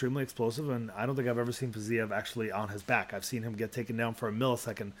he's extremely explosive, and I don't think I've ever seen Fiziev actually on his back. I've seen him get taken down for a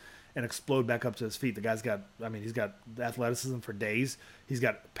millisecond and explode back up to his feet. The guy's got, he's got athleticism for days. He's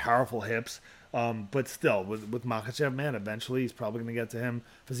got powerful hips. But still, with Makhachev, man, eventually he's probably going to get to him.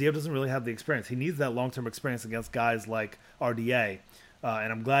 Fiziev doesn't really have the experience. He needs that long-term experience against guys like RDA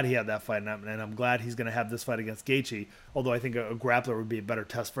And I'm glad he had that fight, and I'm glad he's going to have this fight against Gaethje. Although I think a grappler would be a better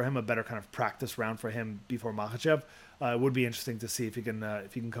test for him, a better kind of practice round for him before Makhachev. It would be interesting to see if he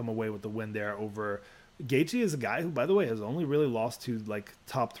can come away with the win there over. Gaethje is a guy who, by the way, has only really lost to like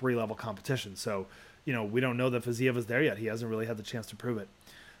top 3 level competition. So, we don't know that Fiziev is there yet. He hasn't really had the chance to prove it.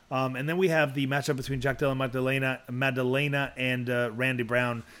 And then we have the matchup between Jack Della Maddalena and Randy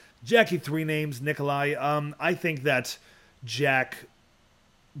Brown. Jackie, 3 names, Nikolai. I think that Jack,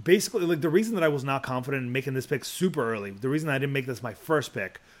 basically, like the reason that I was not confident in making this pick super early, the reason I didn't make this my first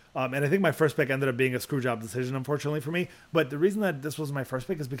pick, and I think my first pick ended up being a screwjob decision, unfortunately for me, but the reason that this was my first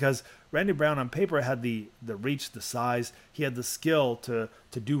pick is because Randy Brown on paper had the reach, the size, he had the skill to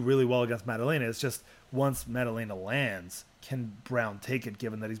do really well against Maddalena. It's just once Maddalena lands, can Brown take it,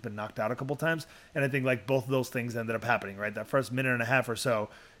 given that he's been knocked out a couple times? And I think like both of those things ended up happening, right? That first minute and a half or so,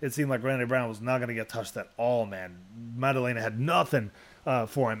 it seemed like Randy Brown was not going to get touched at all, man. Maddalena had nothing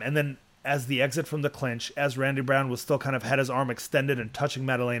for him. And then as the exit from the clinch, as Randy Brown was still kind of had his arm extended and touching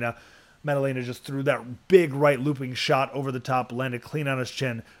Maddalena just threw that big right looping shot over the top, landed clean on his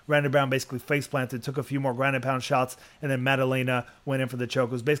chin. Randy Brown basically face planted, took a few more ground and pound shots, and then Maddalena went in for the choke.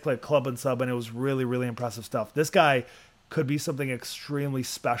 It was basically a club and sub, and it was really, really impressive stuff. This guy could be something extremely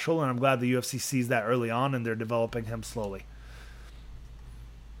special, and I'm glad the UFC sees that early on, and they're developing him slowly.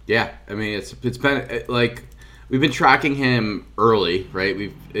 Yeah, I mean, it's been like we've been tracking him early, right?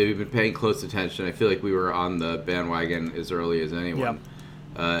 We've been paying close attention. I feel like we were on the bandwagon as early as anyone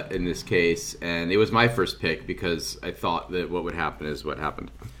in this case, and it was my first pick because I thought that what would happen is what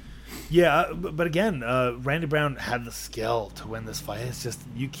happened. Yeah, but again, Randy Brown had the skill to win this fight. It's just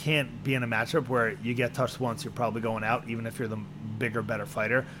you can't be in a matchup where you get touched once, you're probably going out, even if you're the bigger, better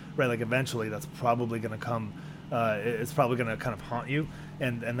fighter, right? Like eventually, that's probably going to come. It's probably going to kind of haunt you,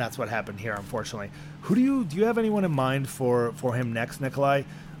 and that's what happened here, unfortunately. Who do you have anyone in mind for him next, Nikolai?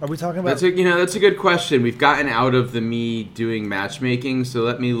 Are we talking about? That's a good question. We've gotten out of the me doing matchmaking, so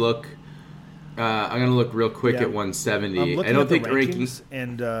let me look. I'm going to look real quick at 170. I don't think rankings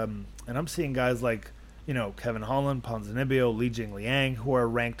and I'm seeing guys like Kevin Holland, Ponzinibbio, Li Jingliang, who are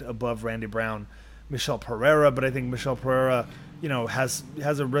ranked above Randy Brown, Michel Pereira, but I think Michel Pereira has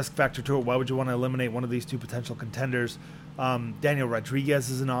a risk factor to it. Why would you want to eliminate one of these two potential contenders? Daniel Rodriguez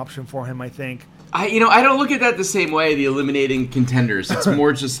is an option for him, I think. I don't look at that the same way, the eliminating contenders. It's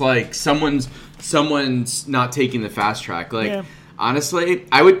more just like someone's not taking the fast track. Like honestly,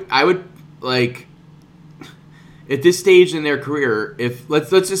 I would like at this stage in their career, if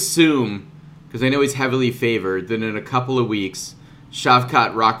let's assume, because I know he's heavily favored, that in a couple of weeks,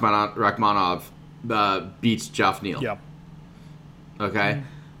 Shavkat Rakhmonov beats Geoff Neal. Yep. Okay.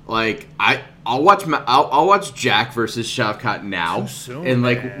 Like I'll watch Jack versus Shavkat now. Too soon, and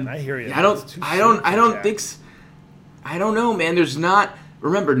like man. I hear you. I don't know, man. There's not.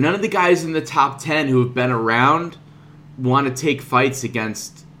 Remember, none of the guys in the top 10 who have been around want to take fights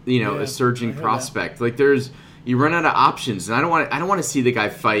against a surging prospect. Like you run out of options, and I don't want to see the guy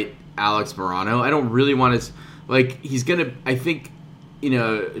fight Alex Morano. I don't really want to. Like he's gonna. I think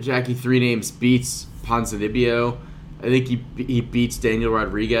Jackie 3 names beats Ponzinibbio. I think he beats Daniel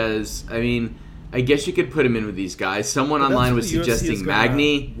Rodriguez. I mean, I guess you could put him in with these guys. Someone online was suggesting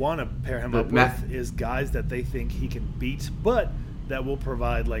Magny. Want to pair him up with is guys that they think he can beat, but that will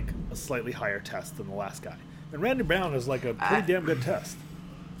provide like a slightly higher test than the last guy. And Randy Brown is like a pretty damn good test.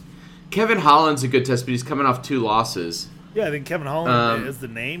 Kevin Holland's a good test, but he's coming off 2 losses. Yeah, I think Kevin Holland is the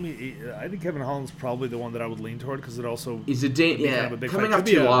name. I think Kevin Holland's probably the one that I would lean toward because it also he's kind of a big coming fight. off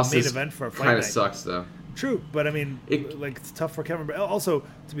 2 losses. Main event for a fight kind of night. Sucks though. True, but I mean, it's tough for Kevin. Also,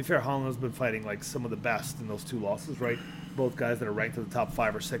 to be fair, Holland has been fighting like some of the best in those 2 losses, right? Both guys that are ranked in the top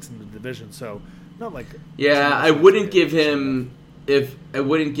 5 or 6 in the division. So not like I wouldn't give him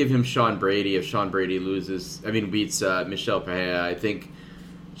Sean Brady if Sean Brady beats Michel Pereira. I think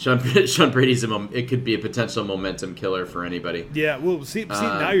Sean Brady's it could be a potential momentum killer for anybody. Yeah, well, see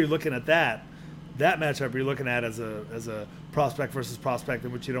now you're looking at that matchup. You're looking at as a prospect versus prospect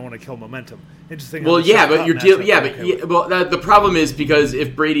in which you don't want to kill momentum. Interesting. Well, yeah, but you're dealing. Yeah, but the problem is because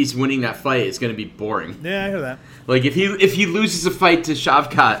if Brady's winning that fight, it's going to be boring. Yeah, I hear that. Like if he loses a fight to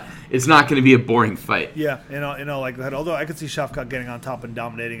Shavkat, it's not going to be a boring fight. Yeah, like that. Although I could see Shavkat getting on top and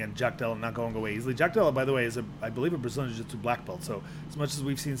dominating, and Jack Della not going away easily. Jack Della, by the way, is I believe a Brazilian Jiu-Jitsu black belt. So as much as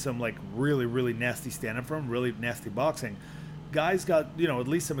we've seen some like really really nasty stand-up from him, really nasty boxing, guys got, at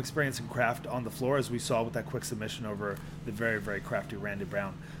least some experience in craft on the floor, as we saw with that quick submission over the very, very crafty Randy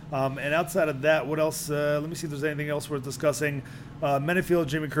Brown. And outside of that, what else? Let me see if there's anything else worth discussing. Mennefield,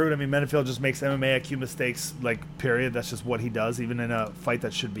 Jimmy Crute. I mean, Mennefield just makes MMA IQ mistakes, period. That's just what he does, even in a fight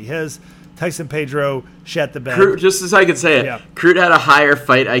that should be his. Tyson Pedro, shat the bed. Crute, just as I could say it, yeah. Crute had a higher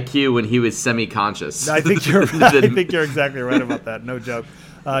fight IQ when he was semi-conscious. I think you're exactly right about that. No joke.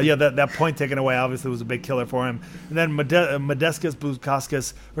 That point taken away obviously was a big killer for him. And then Modestas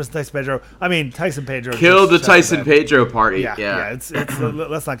Bukauskas versus Tyson Pedro. I mean, Tyson Pedro killed the Tyson Pedro party. Yeah. It's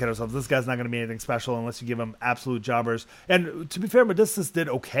let's not kid ourselves. This guy's not going to be anything special unless you give him absolute jobbers. And to be fair, Modestas did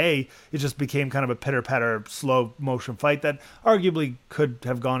okay. It just became kind of a pitter-patter, slow-motion fight that arguably could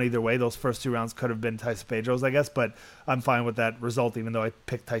have gone either way. Those first 2 rounds could have been Tyson Pedro's, I guess, but I'm fine with that result, even though I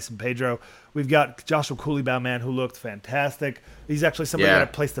picked Tyson Pedro. We've got Joshua Coulibaugh, man, who looked fantastic. He's actually somebody that I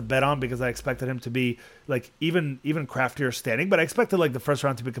placed a bet on because I expected him to be even craftier standing. But I expected the first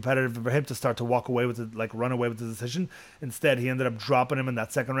round to be competitive for him to start to walk away with it, run away with the decision. Instead, he ended up dropping him in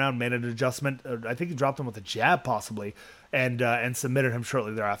that second round, made an adjustment. I think he dropped him with a jab possibly, and submitted him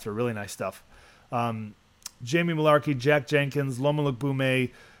shortly thereafter. Really nice stuff. Jamie Malarkey, Jack Jenkins, Loma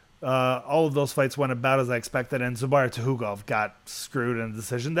Lukbume. All of those fights went about as I expected, and Zubair Tuhugov got screwed in a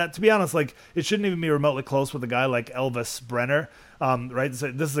decision that, to be honest, it shouldn't even be remotely close with a guy like Elvis Brenner, right?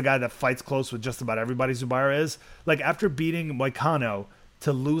 So this is a guy that fights close with just about everybody. Zubair is after beating Moicano,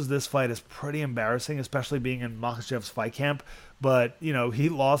 to lose this fight is pretty embarrassing, especially being in Makhachev's fight camp. But he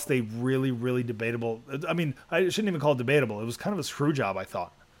lost a really, really debatable. I mean, I shouldn't even call it debatable. It was kind of a screw job, I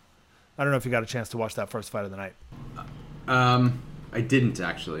thought. I don't know if you got a chance to watch that first fight of the night. I didn't,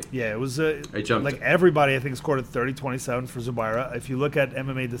 actually. Yeah, it was I jumped. everybody, I think, scored at 30-27 for Zubaira. If you look at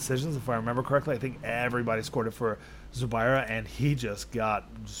MMA decisions, if I remember correctly, I think everybody scored it for Zubaira, and he just got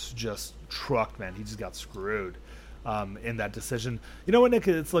trucked, man. He just got screwed in that decision. You know what, Nick?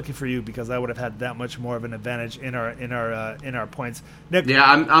 It's lucky for you because I would have had that much more of an advantage in our points. Nick, yeah,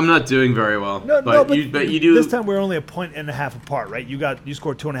 I'm not doing very well. But you do. This time we're only 1.5 points apart, right? You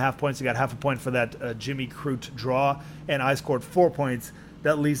scored 2.5 points. You got half a point for that Jimmy Crute draw, and I scored 4 points.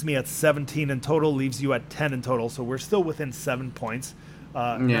 That leaves me at 17 in total. Leaves you at 10 in total. So we're still within 7 points.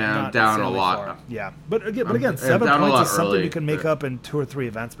 I'm down a lot. Far. Yeah, but again, 7 points is something you can make up in 2 or 3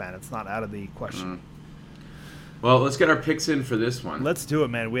 events, man. It's not out of the question. Well, let's get our picks in for this one. Let's do it,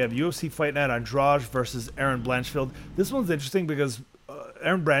 man. We have UFC Fight Night Andrade versus Aaron Blanchfield. This one's interesting because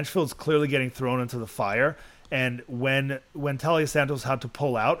Aaron Blanchfield's clearly getting thrown into the fire. And when Talia Santos had to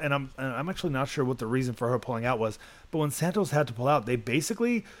pull out, and I'm actually not sure what the reason for her pulling out was, but when Santos had to pull out, they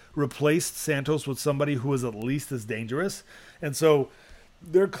basically replaced Santos with somebody who was at least as dangerous. And so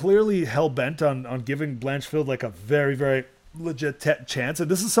they're clearly hell-bent on giving Blanchfield a very, very legit chance.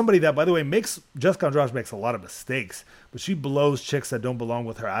 And this is somebody that, by the way, Jessica Andrade makes a lot of mistakes, but she blows chicks that don't belong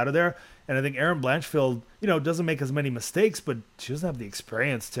with her out of there. And I think Aaron Blanchfield, doesn't make as many mistakes, but she doesn't have the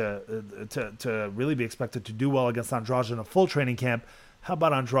experience to really be expected to do well against Andrade in a full training camp. How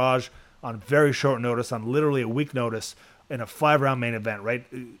about Andrade on very short notice, on literally a week notice, in a 5-round main event, right?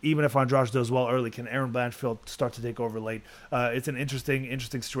 Even if Andrade does well early, can Aaron Blanchfield start to take over late? It's an interesting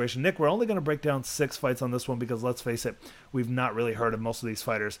situation. Nick, we're only going to break down 6 fights on this one because, let's face it, we've not really heard of most of these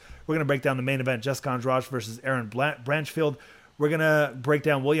fighters. We're going to break down the main event, Jessica Andrade versus Aaron Blanchfield. We're going to break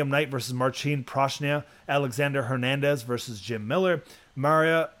down William Knight versus Marcin Prochnia, Alexander Hernandez versus Jim Miller,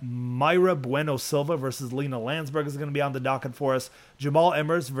 Myra Bueno Silva versus Lena Landsberg is going to be on the docket for us, Jamal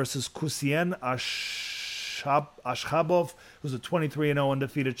Emmers versus Kusien Ashkhabov, who's a 23-0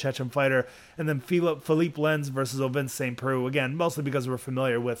 undefeated Chechen fighter, and then Philippe Lenz versus Ovin St. Preux. Again, mostly because we're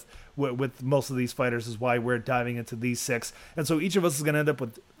familiar with most of these fighters is why we're diving into these 6. And so each of us is going to end up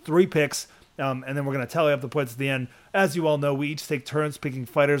with 3 picks, and then we're going to tally up the points at the end. As you all know, we each take turns picking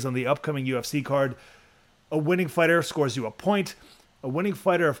fighters on the upcoming UFC card. A winning fighter scores you a point. A winning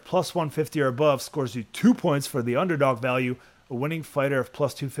fighter of plus 150 or above scores you 2 points for the underdog value. A winning fighter of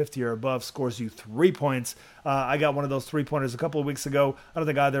plus 250 or above scores you 3 points. I got one of those 3-pointers a couple of weeks ago. I don't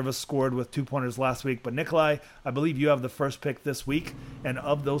think either of us scored with 2-pointers last week. But Nikolai, I believe you have the first pick this week. And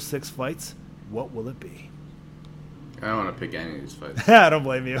of those 6 fights, what will it be? I don't want to pick any of these fights. I don't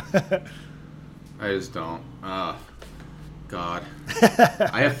blame you. I just don't. God.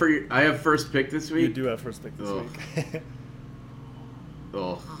 I have first pick this week? You do have first pick this week.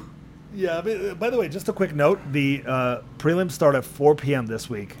 Oh. Yeah, by the way, just a quick note, the prelims start at 4 p.m. this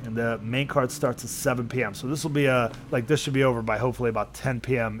week, and the main card starts at 7 p.m. So this will be this should be over by hopefully about 10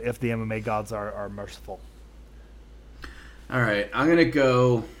 p.m. if the MMA gods are merciful. All right, I'm going to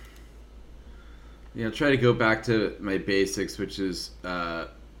go, try to go back to my basics, which is,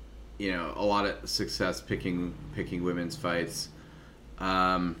 a lot of success picking women's fights.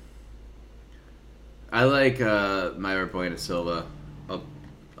 I like Mayra Bueno Silva.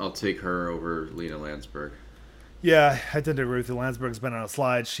 I'll take her over Lena Landsberg. Yeah, I tend to agree with you. Landsberg's been on a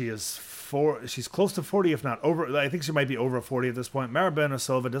slide. She's close to 40, if not over. I think she might be over 40 at this point. Mayra Bueno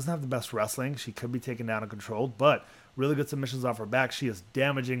Silva doesn't have the best wrestling. She could be taken down and controlled, but really good submissions off her back. She is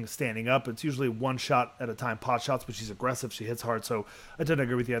damaging standing up. It's usually one shot at a time, pot shots, but she's aggressive. She hits hard, so I tend to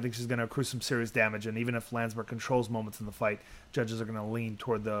agree with you. I think she's going to accrue some serious damage, and even if Landsberg controls moments in the fight, judges are going to lean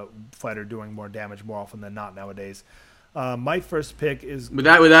toward the fighter doing more damage more often than not nowadays. My first pick is... Would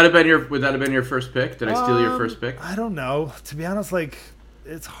that have been your first pick? Did I steal your first pick? I don't know. To be honest,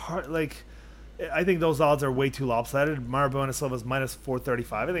 it's hard. I think those odds are way too lopsided. Mayra Bueno Silva's minus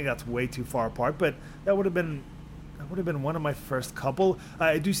 435. I think that's way too far apart, but that would have been one of my first couple.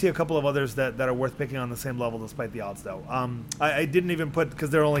 I do see a couple of others that are worth picking on the same level despite the odds, though. I didn't even put, because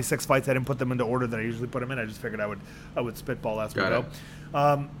there are only 6 fights, I didn't put them into order that I usually put them in. I just figured I would spitball as we go.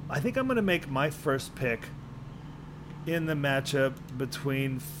 I think I'm going to make my first pick in the matchup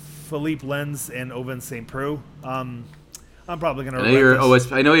between Philippe Lenz and Ovince St. Preux. I'm probably going to. I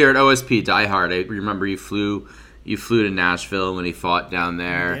know you're an OSP diehard. I remember you flew to Nashville when he fought down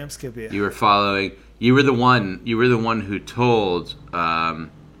there. Damn, Skippy. You were following. You were the one who told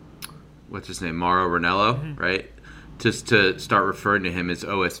what's his name, Mauro Ranello, right? Just to start referring to him as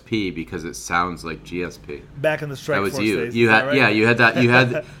OSP because it sounds like GSP. Back in the Strike Force days. You had, right? Yeah, you had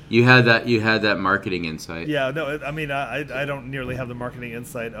that marketing insight. Yeah, no, I mean, I don't nearly have the marketing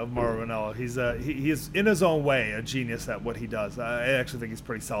insight of Mauro Ranello. He's in his own way a genius at what he does. I actually think he's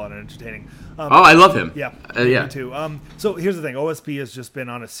pretty solid and entertaining. I love him. Yeah, yeah, me too. So here's the thing: OSP has just been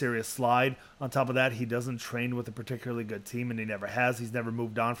on a serious slide. On top of that, he doesn't train with a particularly good team, and he never has. He's never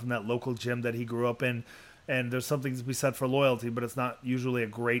moved on from that local gym that he grew up in. And there's something to be said for loyalty, but it's not usually a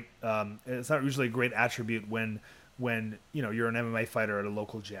great attribute when you're an MMA fighter at a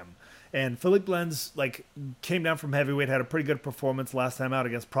local gym. And Philippe Lenz came down from heavyweight, had a pretty good performance last time out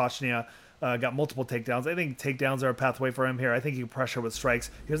against Prochnia. Got multiple takedowns. I think takedowns are a pathway for him here. I think he can pressure with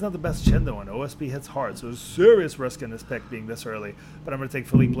strikes. He doesn't have the best chin, though, and OSP hits hard. So there's serious risk in this pick being this early. But I'm going to take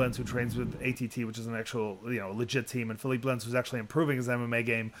Philippe Lenz, who trains with ATT, which is an actual legit team, and Philippe Lenz, who's actually improving his MMA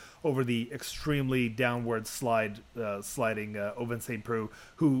game over the extremely downward sliding Ovince St. Preux,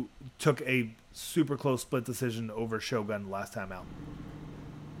 who took a super close split decision over Shogun last time out.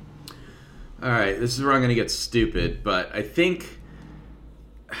 All right, this is where I'm going to get stupid, but I think...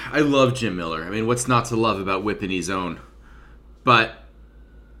 I love Jim Miller. I mean, what's not to love about whipping his own? But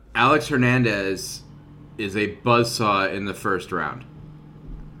Alex Hernandez is a buzzsaw in the first round.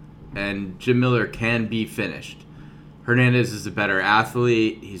 And Jim Miller can be finished. Hernandez is a better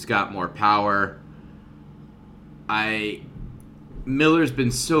athlete. He's got more power. Miller's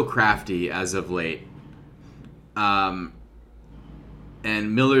been so crafty as of late. And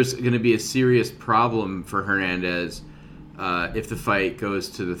Miller's going to be a serious problem for Hernandez if the fight goes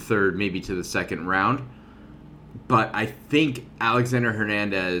to the third, maybe to the second round. But I think Alexander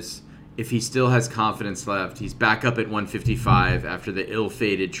Hernandez, if he still has confidence left, he's back up at 155 after the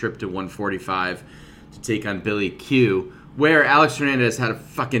ill-fated trip to 145 to take on Billy Q, where Alex Hernandez had a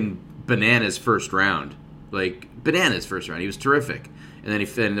fucking bananas first round. Bananas first round. He was terrific. And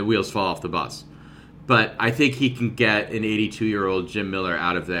then the wheels fall off the bus. But I think he can get an 82-year-old Jim Miller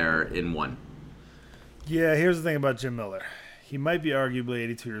out of there in one. Yeah, here's the thing about Jim Miller. He might be arguably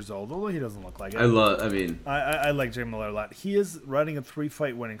 82 years old, although he doesn't look like it. I like Jim Miller a lot. He is riding a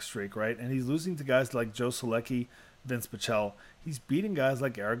 3-fight winning streak, right? And he's losing to guys like Joe Solecki, Vince Pichel. He's beating guys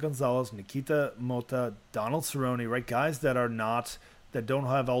like Eric Gonzalez, Nikita Mota, Donald Cerrone, right? Guys that don't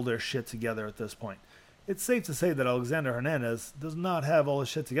have all their shit together at this point. It's safe to say that Alexander Hernandez does not have all his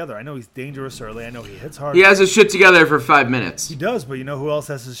shit together. I know he's dangerous early. I know he hits hard. He has his shit together for 5 minutes. He does, but you know who else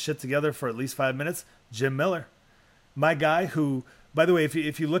has his shit together for at least 5 minutes? Jim Miller. My guy who, by the way,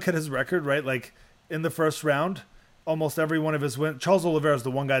 if you look at his record, right, in the first round, almost every one of his wins, Charles Oliveira is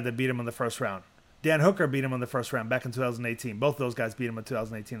the one guy that beat him in the first round. Dan Hooker beat him in the first round back in 2018. Both those guys beat him in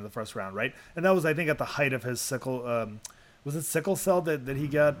 2018 in the first round, right? And that was, I think, at the height of his sickle... was it sickle cell that he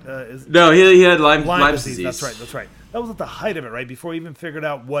got? No, he had Lyme disease. That's right. That was at the height of it, right? Before he even figured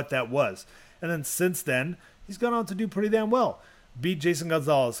out what that was. And then since then, he's gone on to do pretty damn well. Beat Jason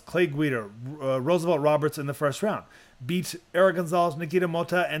Gonzalez, Clay Guida, Roosevelt Roberts in the first round. Beat Eric Gonzalez, Nikita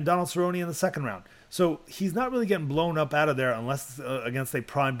Mota, and Donald Cerrone in the second round. So he's not really getting blown up out of there unless against a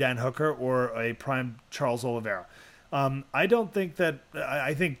prime Dan Hooker or a prime Charles Oliveira. I don't think that...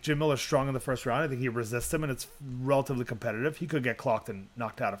 I think Jim Miller's strong in the first round. I think he resists him, and it's relatively competitive. He could get clocked and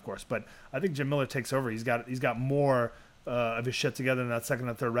knocked out, of course, but I think Jim Miller takes over. He's got more of his shit together in that second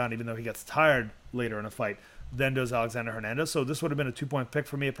and third round, even though he gets tired later in a fight. Then does Alexander Hernandez. So this would have been a 2-point pick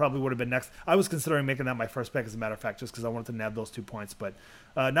for me. It probably would have been next. I was considering making that my first pick, as a matter of fact, just because I wanted to nab those 2 points. But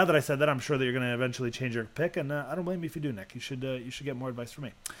now that I said that, I'm sure that you're going to eventually change your pick, and I don't blame you if you do, Nick. You should get more advice from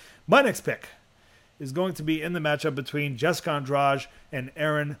me. My next pick is going to be in the matchup between Jessica Andrade and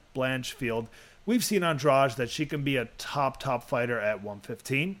Erin Blanchfield. We've seen Andrade that she can be a top fighter at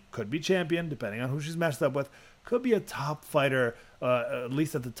 115. Could be champion, depending on who she's matched up with. Could be a top fighter, at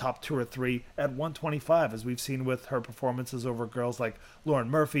least at the top 2 or 3 at 125, as we've seen with her performances over girls like Lauren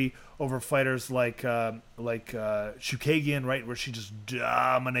Murphy, over fighters like Chookagian, right, where she just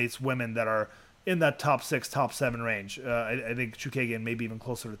dominates women that are in that top 6, top 7 range. I think Chookagian maybe even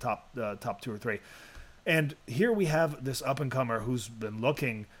closer to top 2 or 3. And here we have this up-and-comer who's been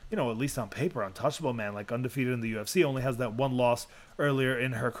looking, at least on paper, untouchable, man, like undefeated in the UFC, only has that one loss earlier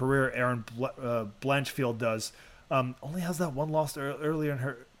in her career. Erin Blanchfield does. Only has that one loss earlier in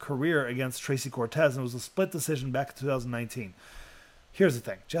her career against Tracy Cortez, and it was a split decision back in 2019. Here's the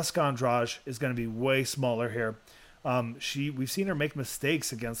thing. Jessica Andrade is going to be way smaller here. We've seen her make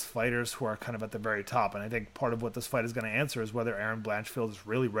mistakes against fighters who are kind of at the very top, and I think part of what this fight is going to answer is whether Erin Blanchfield is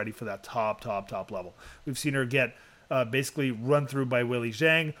really ready for that top level. We've seen her get basically run through by Willie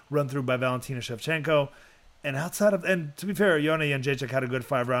Zhang, run through by Valentina Shevchenko, and to be fair, Joanna Jędrzejczyk had a good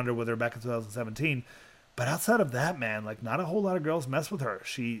 5-rounder with her back in 2017. But outside of that, man, like not a whole lot of girls mess with her.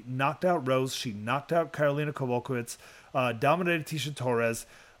 She knocked out Rose. She knocked out Karolina Kowalkiewicz, dominated Tisha Torres.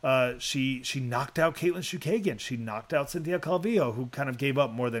 She knocked out Caitlin Chookagian. She knocked out Cynthia Calvillo, who kind of gave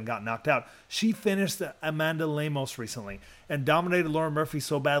up more than got knocked out. She finished Amanda Lemos recently and dominated Lauren Murphy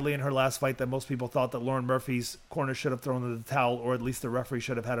so badly in her last fight that most people thought that Lauren Murphy's corner should have thrown in the towel, or at least the referee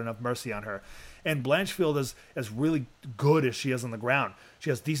should have had enough mercy on her. And Blanchfield is as really good as she is on the ground. She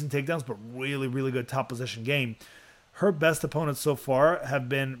has decent takedowns, but really, really good top position game. Her best opponents so far have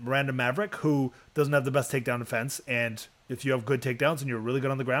been Miranda Maverick, who doesn't have the best takedown defense, and if you have good takedowns and you're really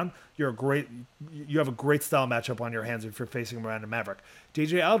good on the ground, you have a great style matchup on your hands if you're facing Miranda Maverick.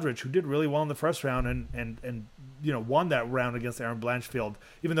 JJ Aldridge, who did really well in the first round and won that round against Erin Blanchfield,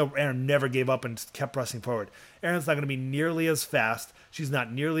 even though Erin never gave up and kept pressing forward. Erin's not going to be nearly as fast. She's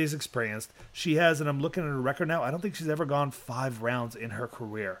not nearly as experienced. She has, and I'm looking at her record now, I don't think she's ever gone 5 rounds in her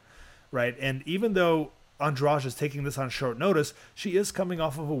career, right? And even though Andrade is taking this on short notice, she is coming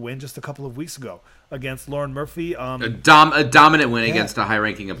off of a win just a couple of weeks ago against Lauren Murphy. A dominant win against a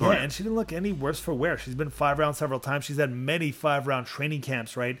high-ranking opponent. Yeah, and she didn't look any worse for wear. She's been 5 rounds several times. She's had many 5-round training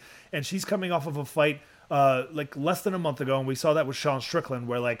camps, right? And she's coming off of a fight like less than a month ago, and we saw that with Sean Strickland,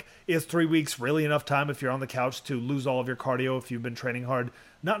 where like, is 3 weeks really enough time if you're on the couch to lose all of your cardio if you've been training hard?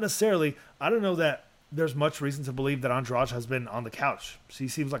 Not necessarily. I don't know that there's much reason to believe that Andrade has been on the couch. She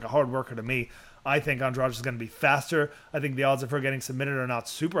seems like a hard worker to me. I think Andrade is going to be faster. I think the odds of her getting submitted are not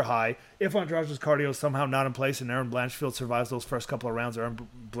super high. If Andrade's cardio is somehow not in place and Erin Blanchfield survives those first couple of rounds, Erin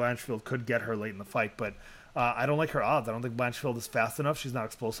Blanchfield could get her late in the fight. But I don't like her odds. I don't think Blanchfield is fast enough. She's not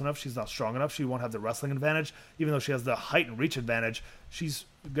explosive enough. She's not strong enough. She won't have the wrestling advantage. Even though she has the height and reach advantage, she's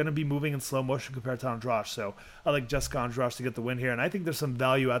going to be moving in slow motion compared to Andrade. So I like Jessica Andrade to get the win here. And I think there's some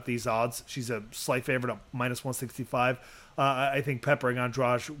value at these odds. She's a slight favorite at minus 165. I think peppering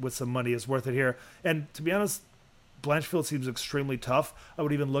Andrade with some money is worth it here. And to be honest, Blanchfield seems extremely tough. I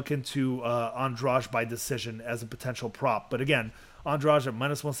would even look into Andrade by decision as a potential prop. But again, Andrade at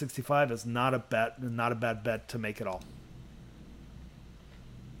minus 165 is not a bad bet to make at all.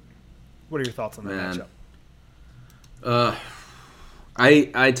 What are your thoughts on that matchup?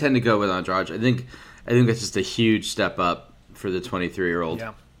 I tend to go with Andrade. I think that's just a huge step up for the 23-year-old.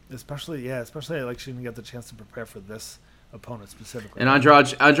 Yeah, especially like she didn't get the chance to prepare for this opponent specifically. And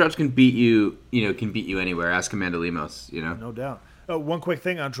Andrade can beat you. Can beat you anywhere. Ask Amanda Lemos. No doubt. One quick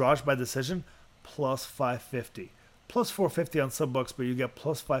thing: Andrade by decision plus 550. Plus 450 on some books, but you get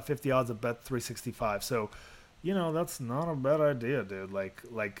plus 550 odds at bet 365. So, that's not a bad idea, dude.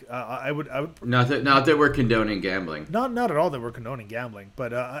 I would. Not that we're condoning gambling. Not at all that we're condoning gambling,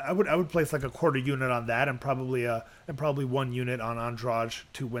 but I would place like a quarter unit on that, and probably 1 unit on Andrade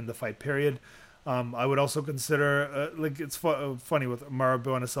to win the fight. Period. I would also consider it's funny with Mara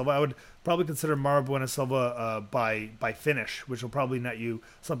Buena Silva. I would probably consider Mara Buena Silva by finish, which will probably net you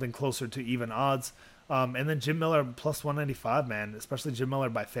something closer to even odds. And then Jim Miller plus 195, man, especially Jim Miller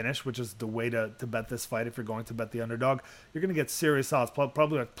by finish, which is the way to bet this fight if you're going to bet the underdog. You're going to get serious odds,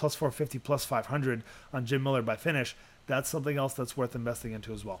 probably like plus 450, plus 500 on Jim Miller by finish. That's something else that's worth investing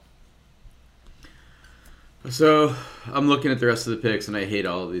into as well. So I'm looking at the rest of the picks, and I hate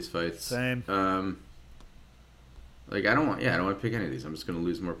all of these fights. Same. I don't want to pick any of these. I'm just going to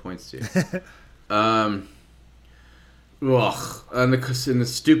lose more points to you. Ugh. In the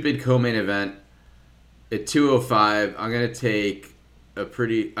stupid co-main event at 205, I'm gonna take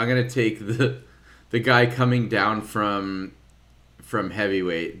the guy coming down from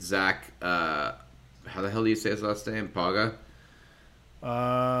heavyweight, Zach. How the hell do you say his last name? Pauga.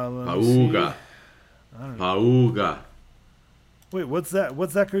 Pauga. Wait, what's that?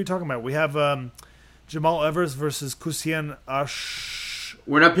 What Zach are you talking about? We have Jamal Evers versus Kusien Ash.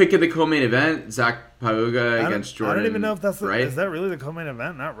 We're not picking the co-main event. Zach Pauga against Jordan. I don't even know if that's Wright. Is that really the co-main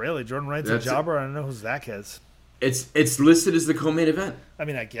event? Not really. Jordan Wright's a jobber. I don't know who Zach is. It's listed as the co-main event. I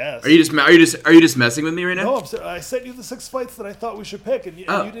mean, I guess. Are you just messing with me right now? No, I sent you the 6 fights that I thought we should pick, and you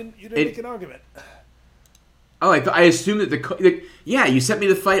didn't make an argument. Oh, I assumed that you sent me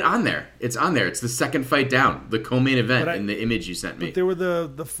the fight on there. It's on there. It's the second fight down, the co-main event in the image you sent me. But there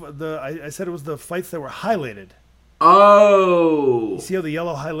were I said it was the fights that were highlighted. Oh, you see how the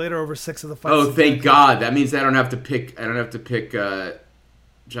yellow highlighter over 6 of the fights. Oh, thank God! That means I don't have to pick.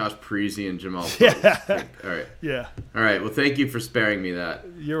 Josh Parisi and Jamal. Yeah. All right. Yeah. All right. Well, thank you for sparing me that.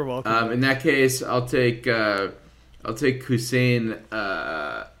 You're welcome. In that case, I'll take Hussein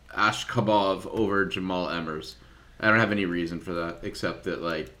Ashkabov over Jamal Emmers. I don't have any reason for that except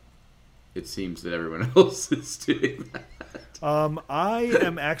that it seems that everyone else is doing that. I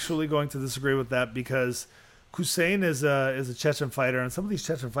am actually going to disagree with that because Hussein is a Chechen fighter, and some of these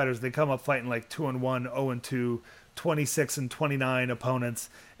Chechen fighters they come up fighting 2-1, 0-2. 26 and 29 opponents,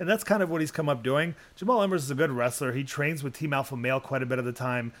 and that's kind of what he's come up doing. Jamal Emmers is a good wrestler. He trains with Team Alpha Male quite a bit of the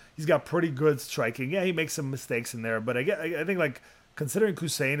time. He's got pretty good striking. Yeah, he makes some mistakes in there, but I think considering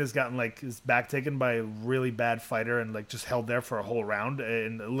Hussein has gotten his back taken by a really bad fighter and just held there for a whole round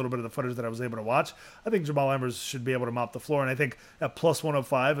in a little bit of the footage that I was able to watch, I think Jamal Emmers should be able to mop the floor, and I think at plus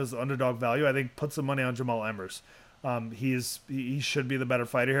 105 as underdog value, I think put some money on Jamal Emmers. He should be the better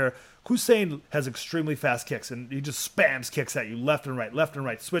fighter here. Hussein has extremely fast kicks, and he just spams kicks at you left and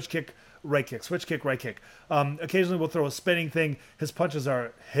right, switch kick, right kick, switch kick, right kick. Occasionally we'll throw a spinning thing. His punches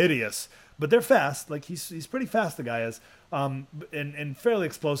are hideous, but they're fast. He's pretty fast, the guy is, and fairly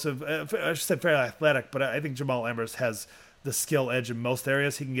explosive. I should say fairly athletic, but I think Jamal Emmers has the skill edge in most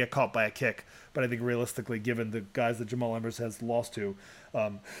areas. He can get caught by a kick, but I think realistically, given the guys that Jamal Emmers has lost to,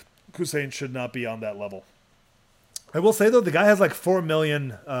 Hussein should not be on that level. I will say though, the guy has 4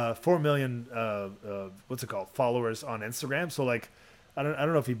 million what's it called, followers on Instagram. So I don't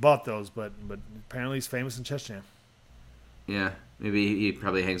know if he bought those, but apparently he's famous in Chechnya. Yeah, maybe he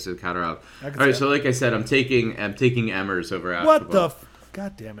probably hangs with Kadyrov. All right, so like I said, I'm taking Emmers over Ashkabov. What the?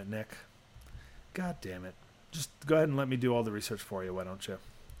 God damn it, Nick. God damn it. Just go ahead and let me do all the research for you. Why don't you?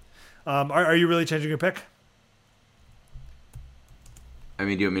 Are you really changing your pick? I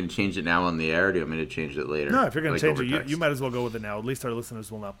mean, do you want me to change it now on the air, or do you want me to change it later? No, if you're going to change it, you might as well go with it now. At least our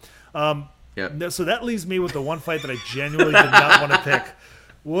listeners will know. Yep. So that leaves me with the one fight that I genuinely did not want to pick.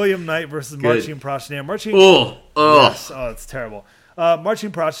 William Knight versus Marcin Prochnia. Yes, it's terrible.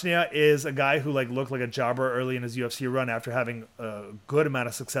 Marcin Prochnia is a guy who looked like a jobber early in his UFC run after having a good amount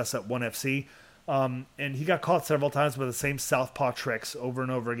of success at ONE FC. And he got caught several times with the same southpaw tricks over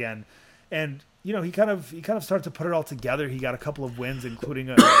and over again. And he kind of started to put it all together. He got a couple of wins,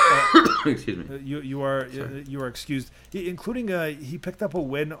 including excuse me. You are excused. Including he picked up a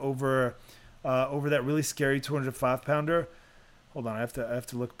win over that really scary 205 pounder. Hold on, I have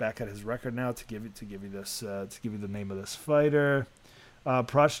to look back at his record now to give you the name of this fighter.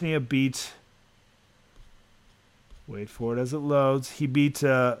 Prochnia beat. Wait for it as it loads. He beat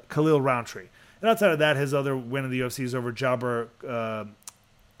Khalil Roundtree, and outside of that, his other win in the UFC is over Jabber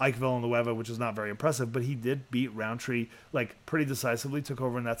Ike Villanueva, which is not very impressive, but he did beat Roundtree pretty decisively. Took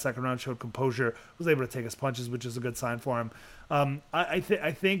over in that second round, showed composure, was able to take his punches, which is a good sign for him. I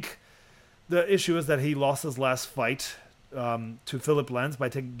think the issue is that he lost his last fight to Philip Lenz by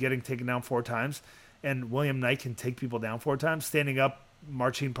getting taken down 4 times, and William Knight can take people down 4 times. Standing up,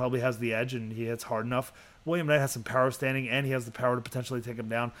 Marcin probably has the edge, and he hits hard enough. William Knight has some power standing, and he has the power to potentially take him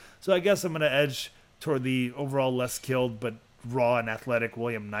down. So I guess I'm going to edge toward the overall less skilled but raw and athletic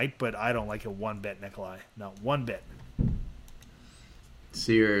William Knight, but I don't like it one bit, Nikolai. Not one bit.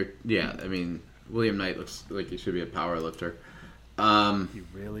 So I mean, William Knight looks like he should be a power lifter.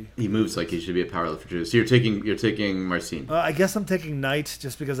 He moves like he should be a power lifter too. So you're taking Marcin. I guess I'm taking Knight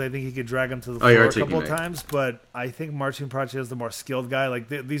just because I think he could drag him to the floor a couple of times, but I think Marcin Prochnia is the more skilled guy.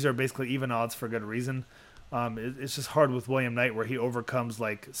 These are basically even odds for good reason. It's just hard with William Knight where he overcomes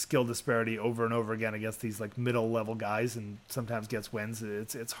skill disparity over and over again against these middle level guys and sometimes gets wins.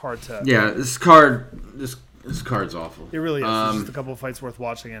 It's hard to. Yeah, this card's awful. It really is. It's just a couple of fights worth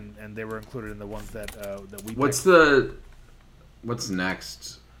watching, and they were included in the ones that we. What's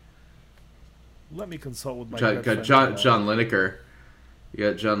next? Let me consult with my Got John Lineker. You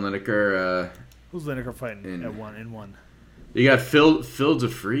got John Lineker. Who's Lineker fighting at one? You got Phil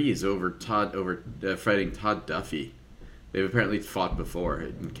DeFries fighting Todd Duffy. They've apparently fought before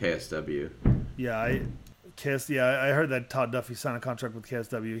in KSW. Yeah, I heard that Todd Duffy signed a contract with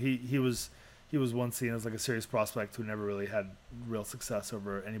KSW. He was once seen as like a serious prospect who never really had real success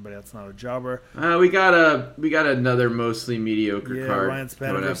over anybody that's not a jobber. We got another mostly mediocre card. Ryan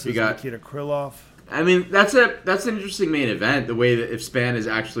Spann versus Nikita Krylov. I mean, that's an interesting main event. The way that if Spann is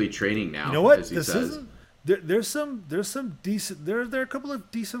actually training now, you know what? as he this says. isn't. There's some decent. There are a couple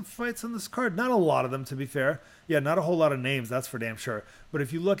of decent fights on this card. Not a lot of them, to be fair. Yeah, not a whole lot of names. That's for damn sure. But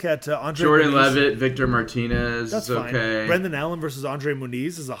if you look at Andre Jordan Muniz, Levitt, Victor Martinez, that's is fine. okay. Brendan Allen versus Andre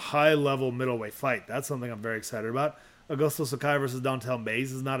Muniz is a high-level middleweight fight. That's something I'm very excited about. Augusto Sakai versus Dontel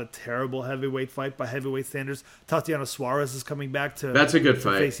Mays is not a terrible heavyweight fight by heavyweight standards. Tatiana Suarez is coming back to. That's a good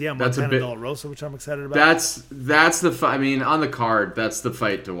fight. Face, Montana De La Rosa, which I'm excited about. That's the fight. I mean, on the card, that's the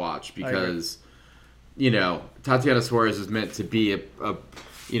fight to watch because, Tatiana Suarez is meant to be a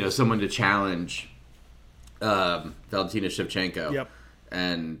someone to challenge Valentina Shevchenko. Yep.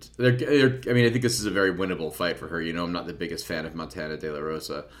 And I think this is a very winnable fight for her. I'm not the biggest fan of Montana De La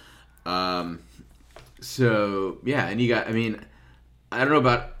Rosa. So yeah, and you got. I mean, I don't know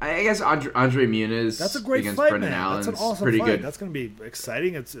about. I guess Andre Muniz. That's a great against fight, Brendan man. Allen's That's an awesome pretty fight. good. That's going to be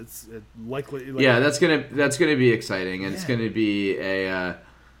exciting. It's likely. Yeah, that's gonna be exciting, and it's gonna be a.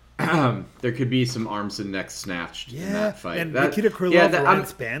 There could be some arms and necks snatched in that fight. And Nikita Krylov and Ryan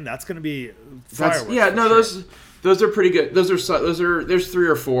Spann. That's going to be fireworks. Those are pretty good. There's 3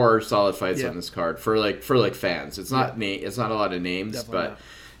 or 4 solid fights on this card for fans. It's not it's not a lot of names, definitely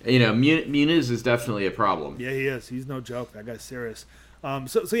but Muniz is definitely a problem. Yeah, he is. He's no joke. That guy's serious.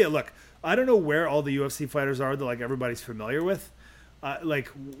 So look, I don't know where all the UFC fighters are that like everybody's familiar with. Like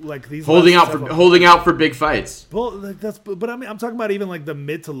these holding out for big fights. Well, but I mean, I'm talking about even like the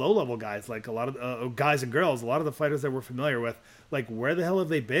mid to low level guys, like a lot of guys and girls. A lot of the fighters that we're familiar with, like where the hell have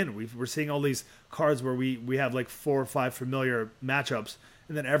they been? We're seeing all these cards where we have like 4 or 5 familiar matchups,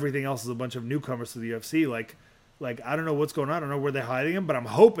 and then everything else is a bunch of newcomers to the UFC. Like I don't know what's going on. I don't know where they're hiding them, but I'm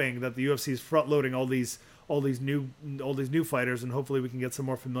hoping that the UFC is front loading all these new fighters, and hopefully we can get some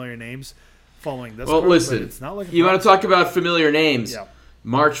more familiar names. Following this. Well, listen, it's not like you want to talk about familiar names. Yeah.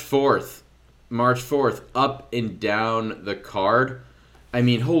 March 4th, up and down the card. I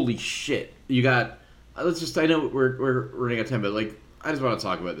mean, holy shit. You got, I know we're running out of time, but I just want to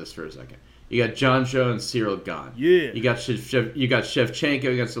talk about this for a second. You got John Joe and Cyril Gane. Yeah. You got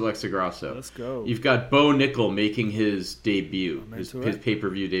Shevchenko against Alexa Grasso. Let's go. You've got Bo Nickel making his debut, his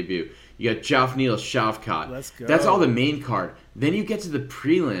pay-per-view debut. You got Jafniel Shavkat. Let's go. That's all the main card. Then you get to the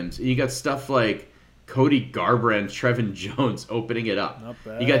prelims, and you got stuff like Cody Garbrandt, Trevin Jones opening it up. Not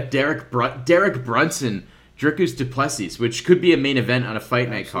bad. You got Derek Brunson, Dricus Duplessis, which could be a main event on a fight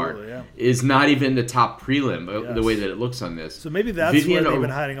night card, is not even the top prelim the way that it looks on this. So maybe that's where they've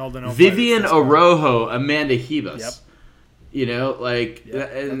been hiding all the known Vivian fighters. Orojo, Amanda Hebus. Yep.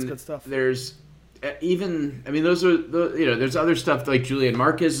 That's good stuff. There's those are there's other stuff like Julian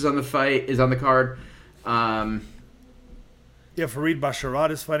Marquez is on the card. Fareed Basharat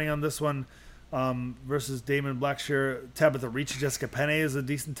is fighting on this one versus Damon Blackshear. Tabitha Ricci, Jessica Penne is a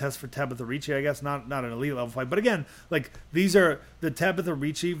decent test for Tabitha Ricci, I guess. Not an elite level fight. But again, these are the Tabitha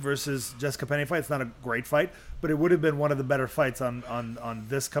Ricci versus Jessica Penne fight. It's not a great fight, but it would have been one of the better fights on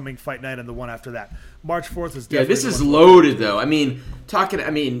this coming fight night and the one after that. March 4th is definitely... Yeah, this is loaded, though.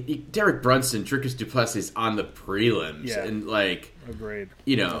 Derek Brunson, Dricus Duplessis on the prelims. Yeah. And, agreed.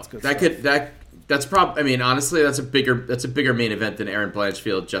 That's probably... honestly, that's a bigger main event than Aaron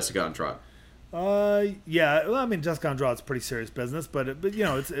Blanchfield, Jessica Andrade. Jessica Andrade's pretty serious business, but it's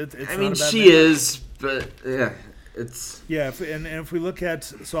not a bad she is, but yeah, it's if we look at,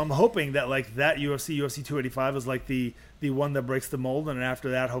 so I'm hoping that that UFC 285 is the one that breaks the mold, and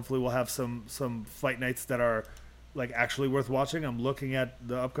after that, hopefully we'll have some fight nights that are actually worth watching. I'm looking at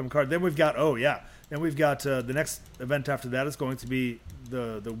the upcoming card. Then we've got the next event after that is going to be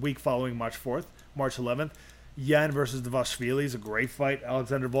the week following March 4th, March 11th. Yan versus Dvalishvili is a great fight.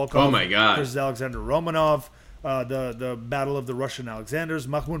 Alexander Volkov oh my God. versus Alexander Romanov. The battle of the Russian Alexanders.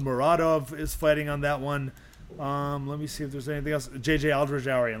 Mahmoud Muradov is fighting on that one. Let me see if there's anything else. JJ Aldridge,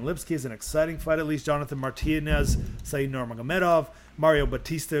 Ariane Lipsky is an exciting fight. At least Jonathan Martinez, Said Nurmagomedov, Mario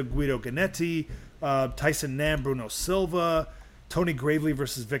Batista, Guido Ganetti, Tyson Nam, Bruno Silva, Tony Gravely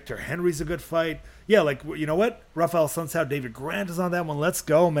versus Victor Henry's a good fight. Yeah, like, you know what? Rafael Sunsao, David Grant is on that one. Let's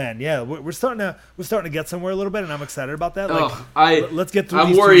go, man. Yeah, we're starting to get somewhere a little bit, and I'm excited about that. Like, let's get through. I'm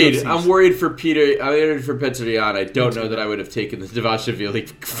these worried. two I'm worried for Peter. I'm worried for Petrian. I don't know that I would have taken the Dvalishvili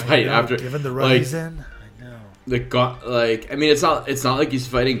fight after given the rise in. I know. I mean, it's not like he's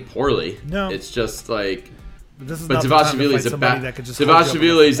fighting poorly. No, it's just like. But Dvalishvili is a bad.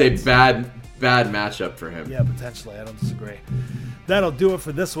 Dvalishvili is a bad matchup for him. Yeah, potentially. I don't disagree. That'll do it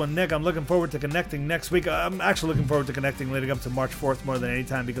for this one, Nick. I'm looking forward to connecting next week. I'm actually looking forward to connecting leading up to March 4th more than any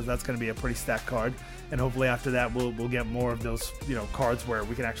time, because that's going to be a pretty stacked card. And hopefully after that, we'll get more of those cards where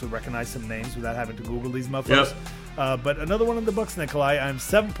we can actually recognize some names without having to Google these motherfuckers. Yep. But another one in the books, Nikolai. I'm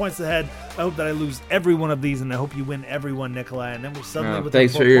 7 points ahead. I hope that I lose every one of these, and I hope you win every one, Nikolai. And then we're suddenly with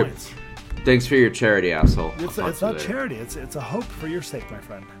 4 points. Thanks for your charity, asshole. It's not charity. It's a hope for your sake, my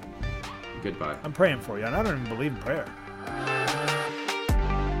friend. Goodbye. I'm praying for you, and I don't even believe in prayer.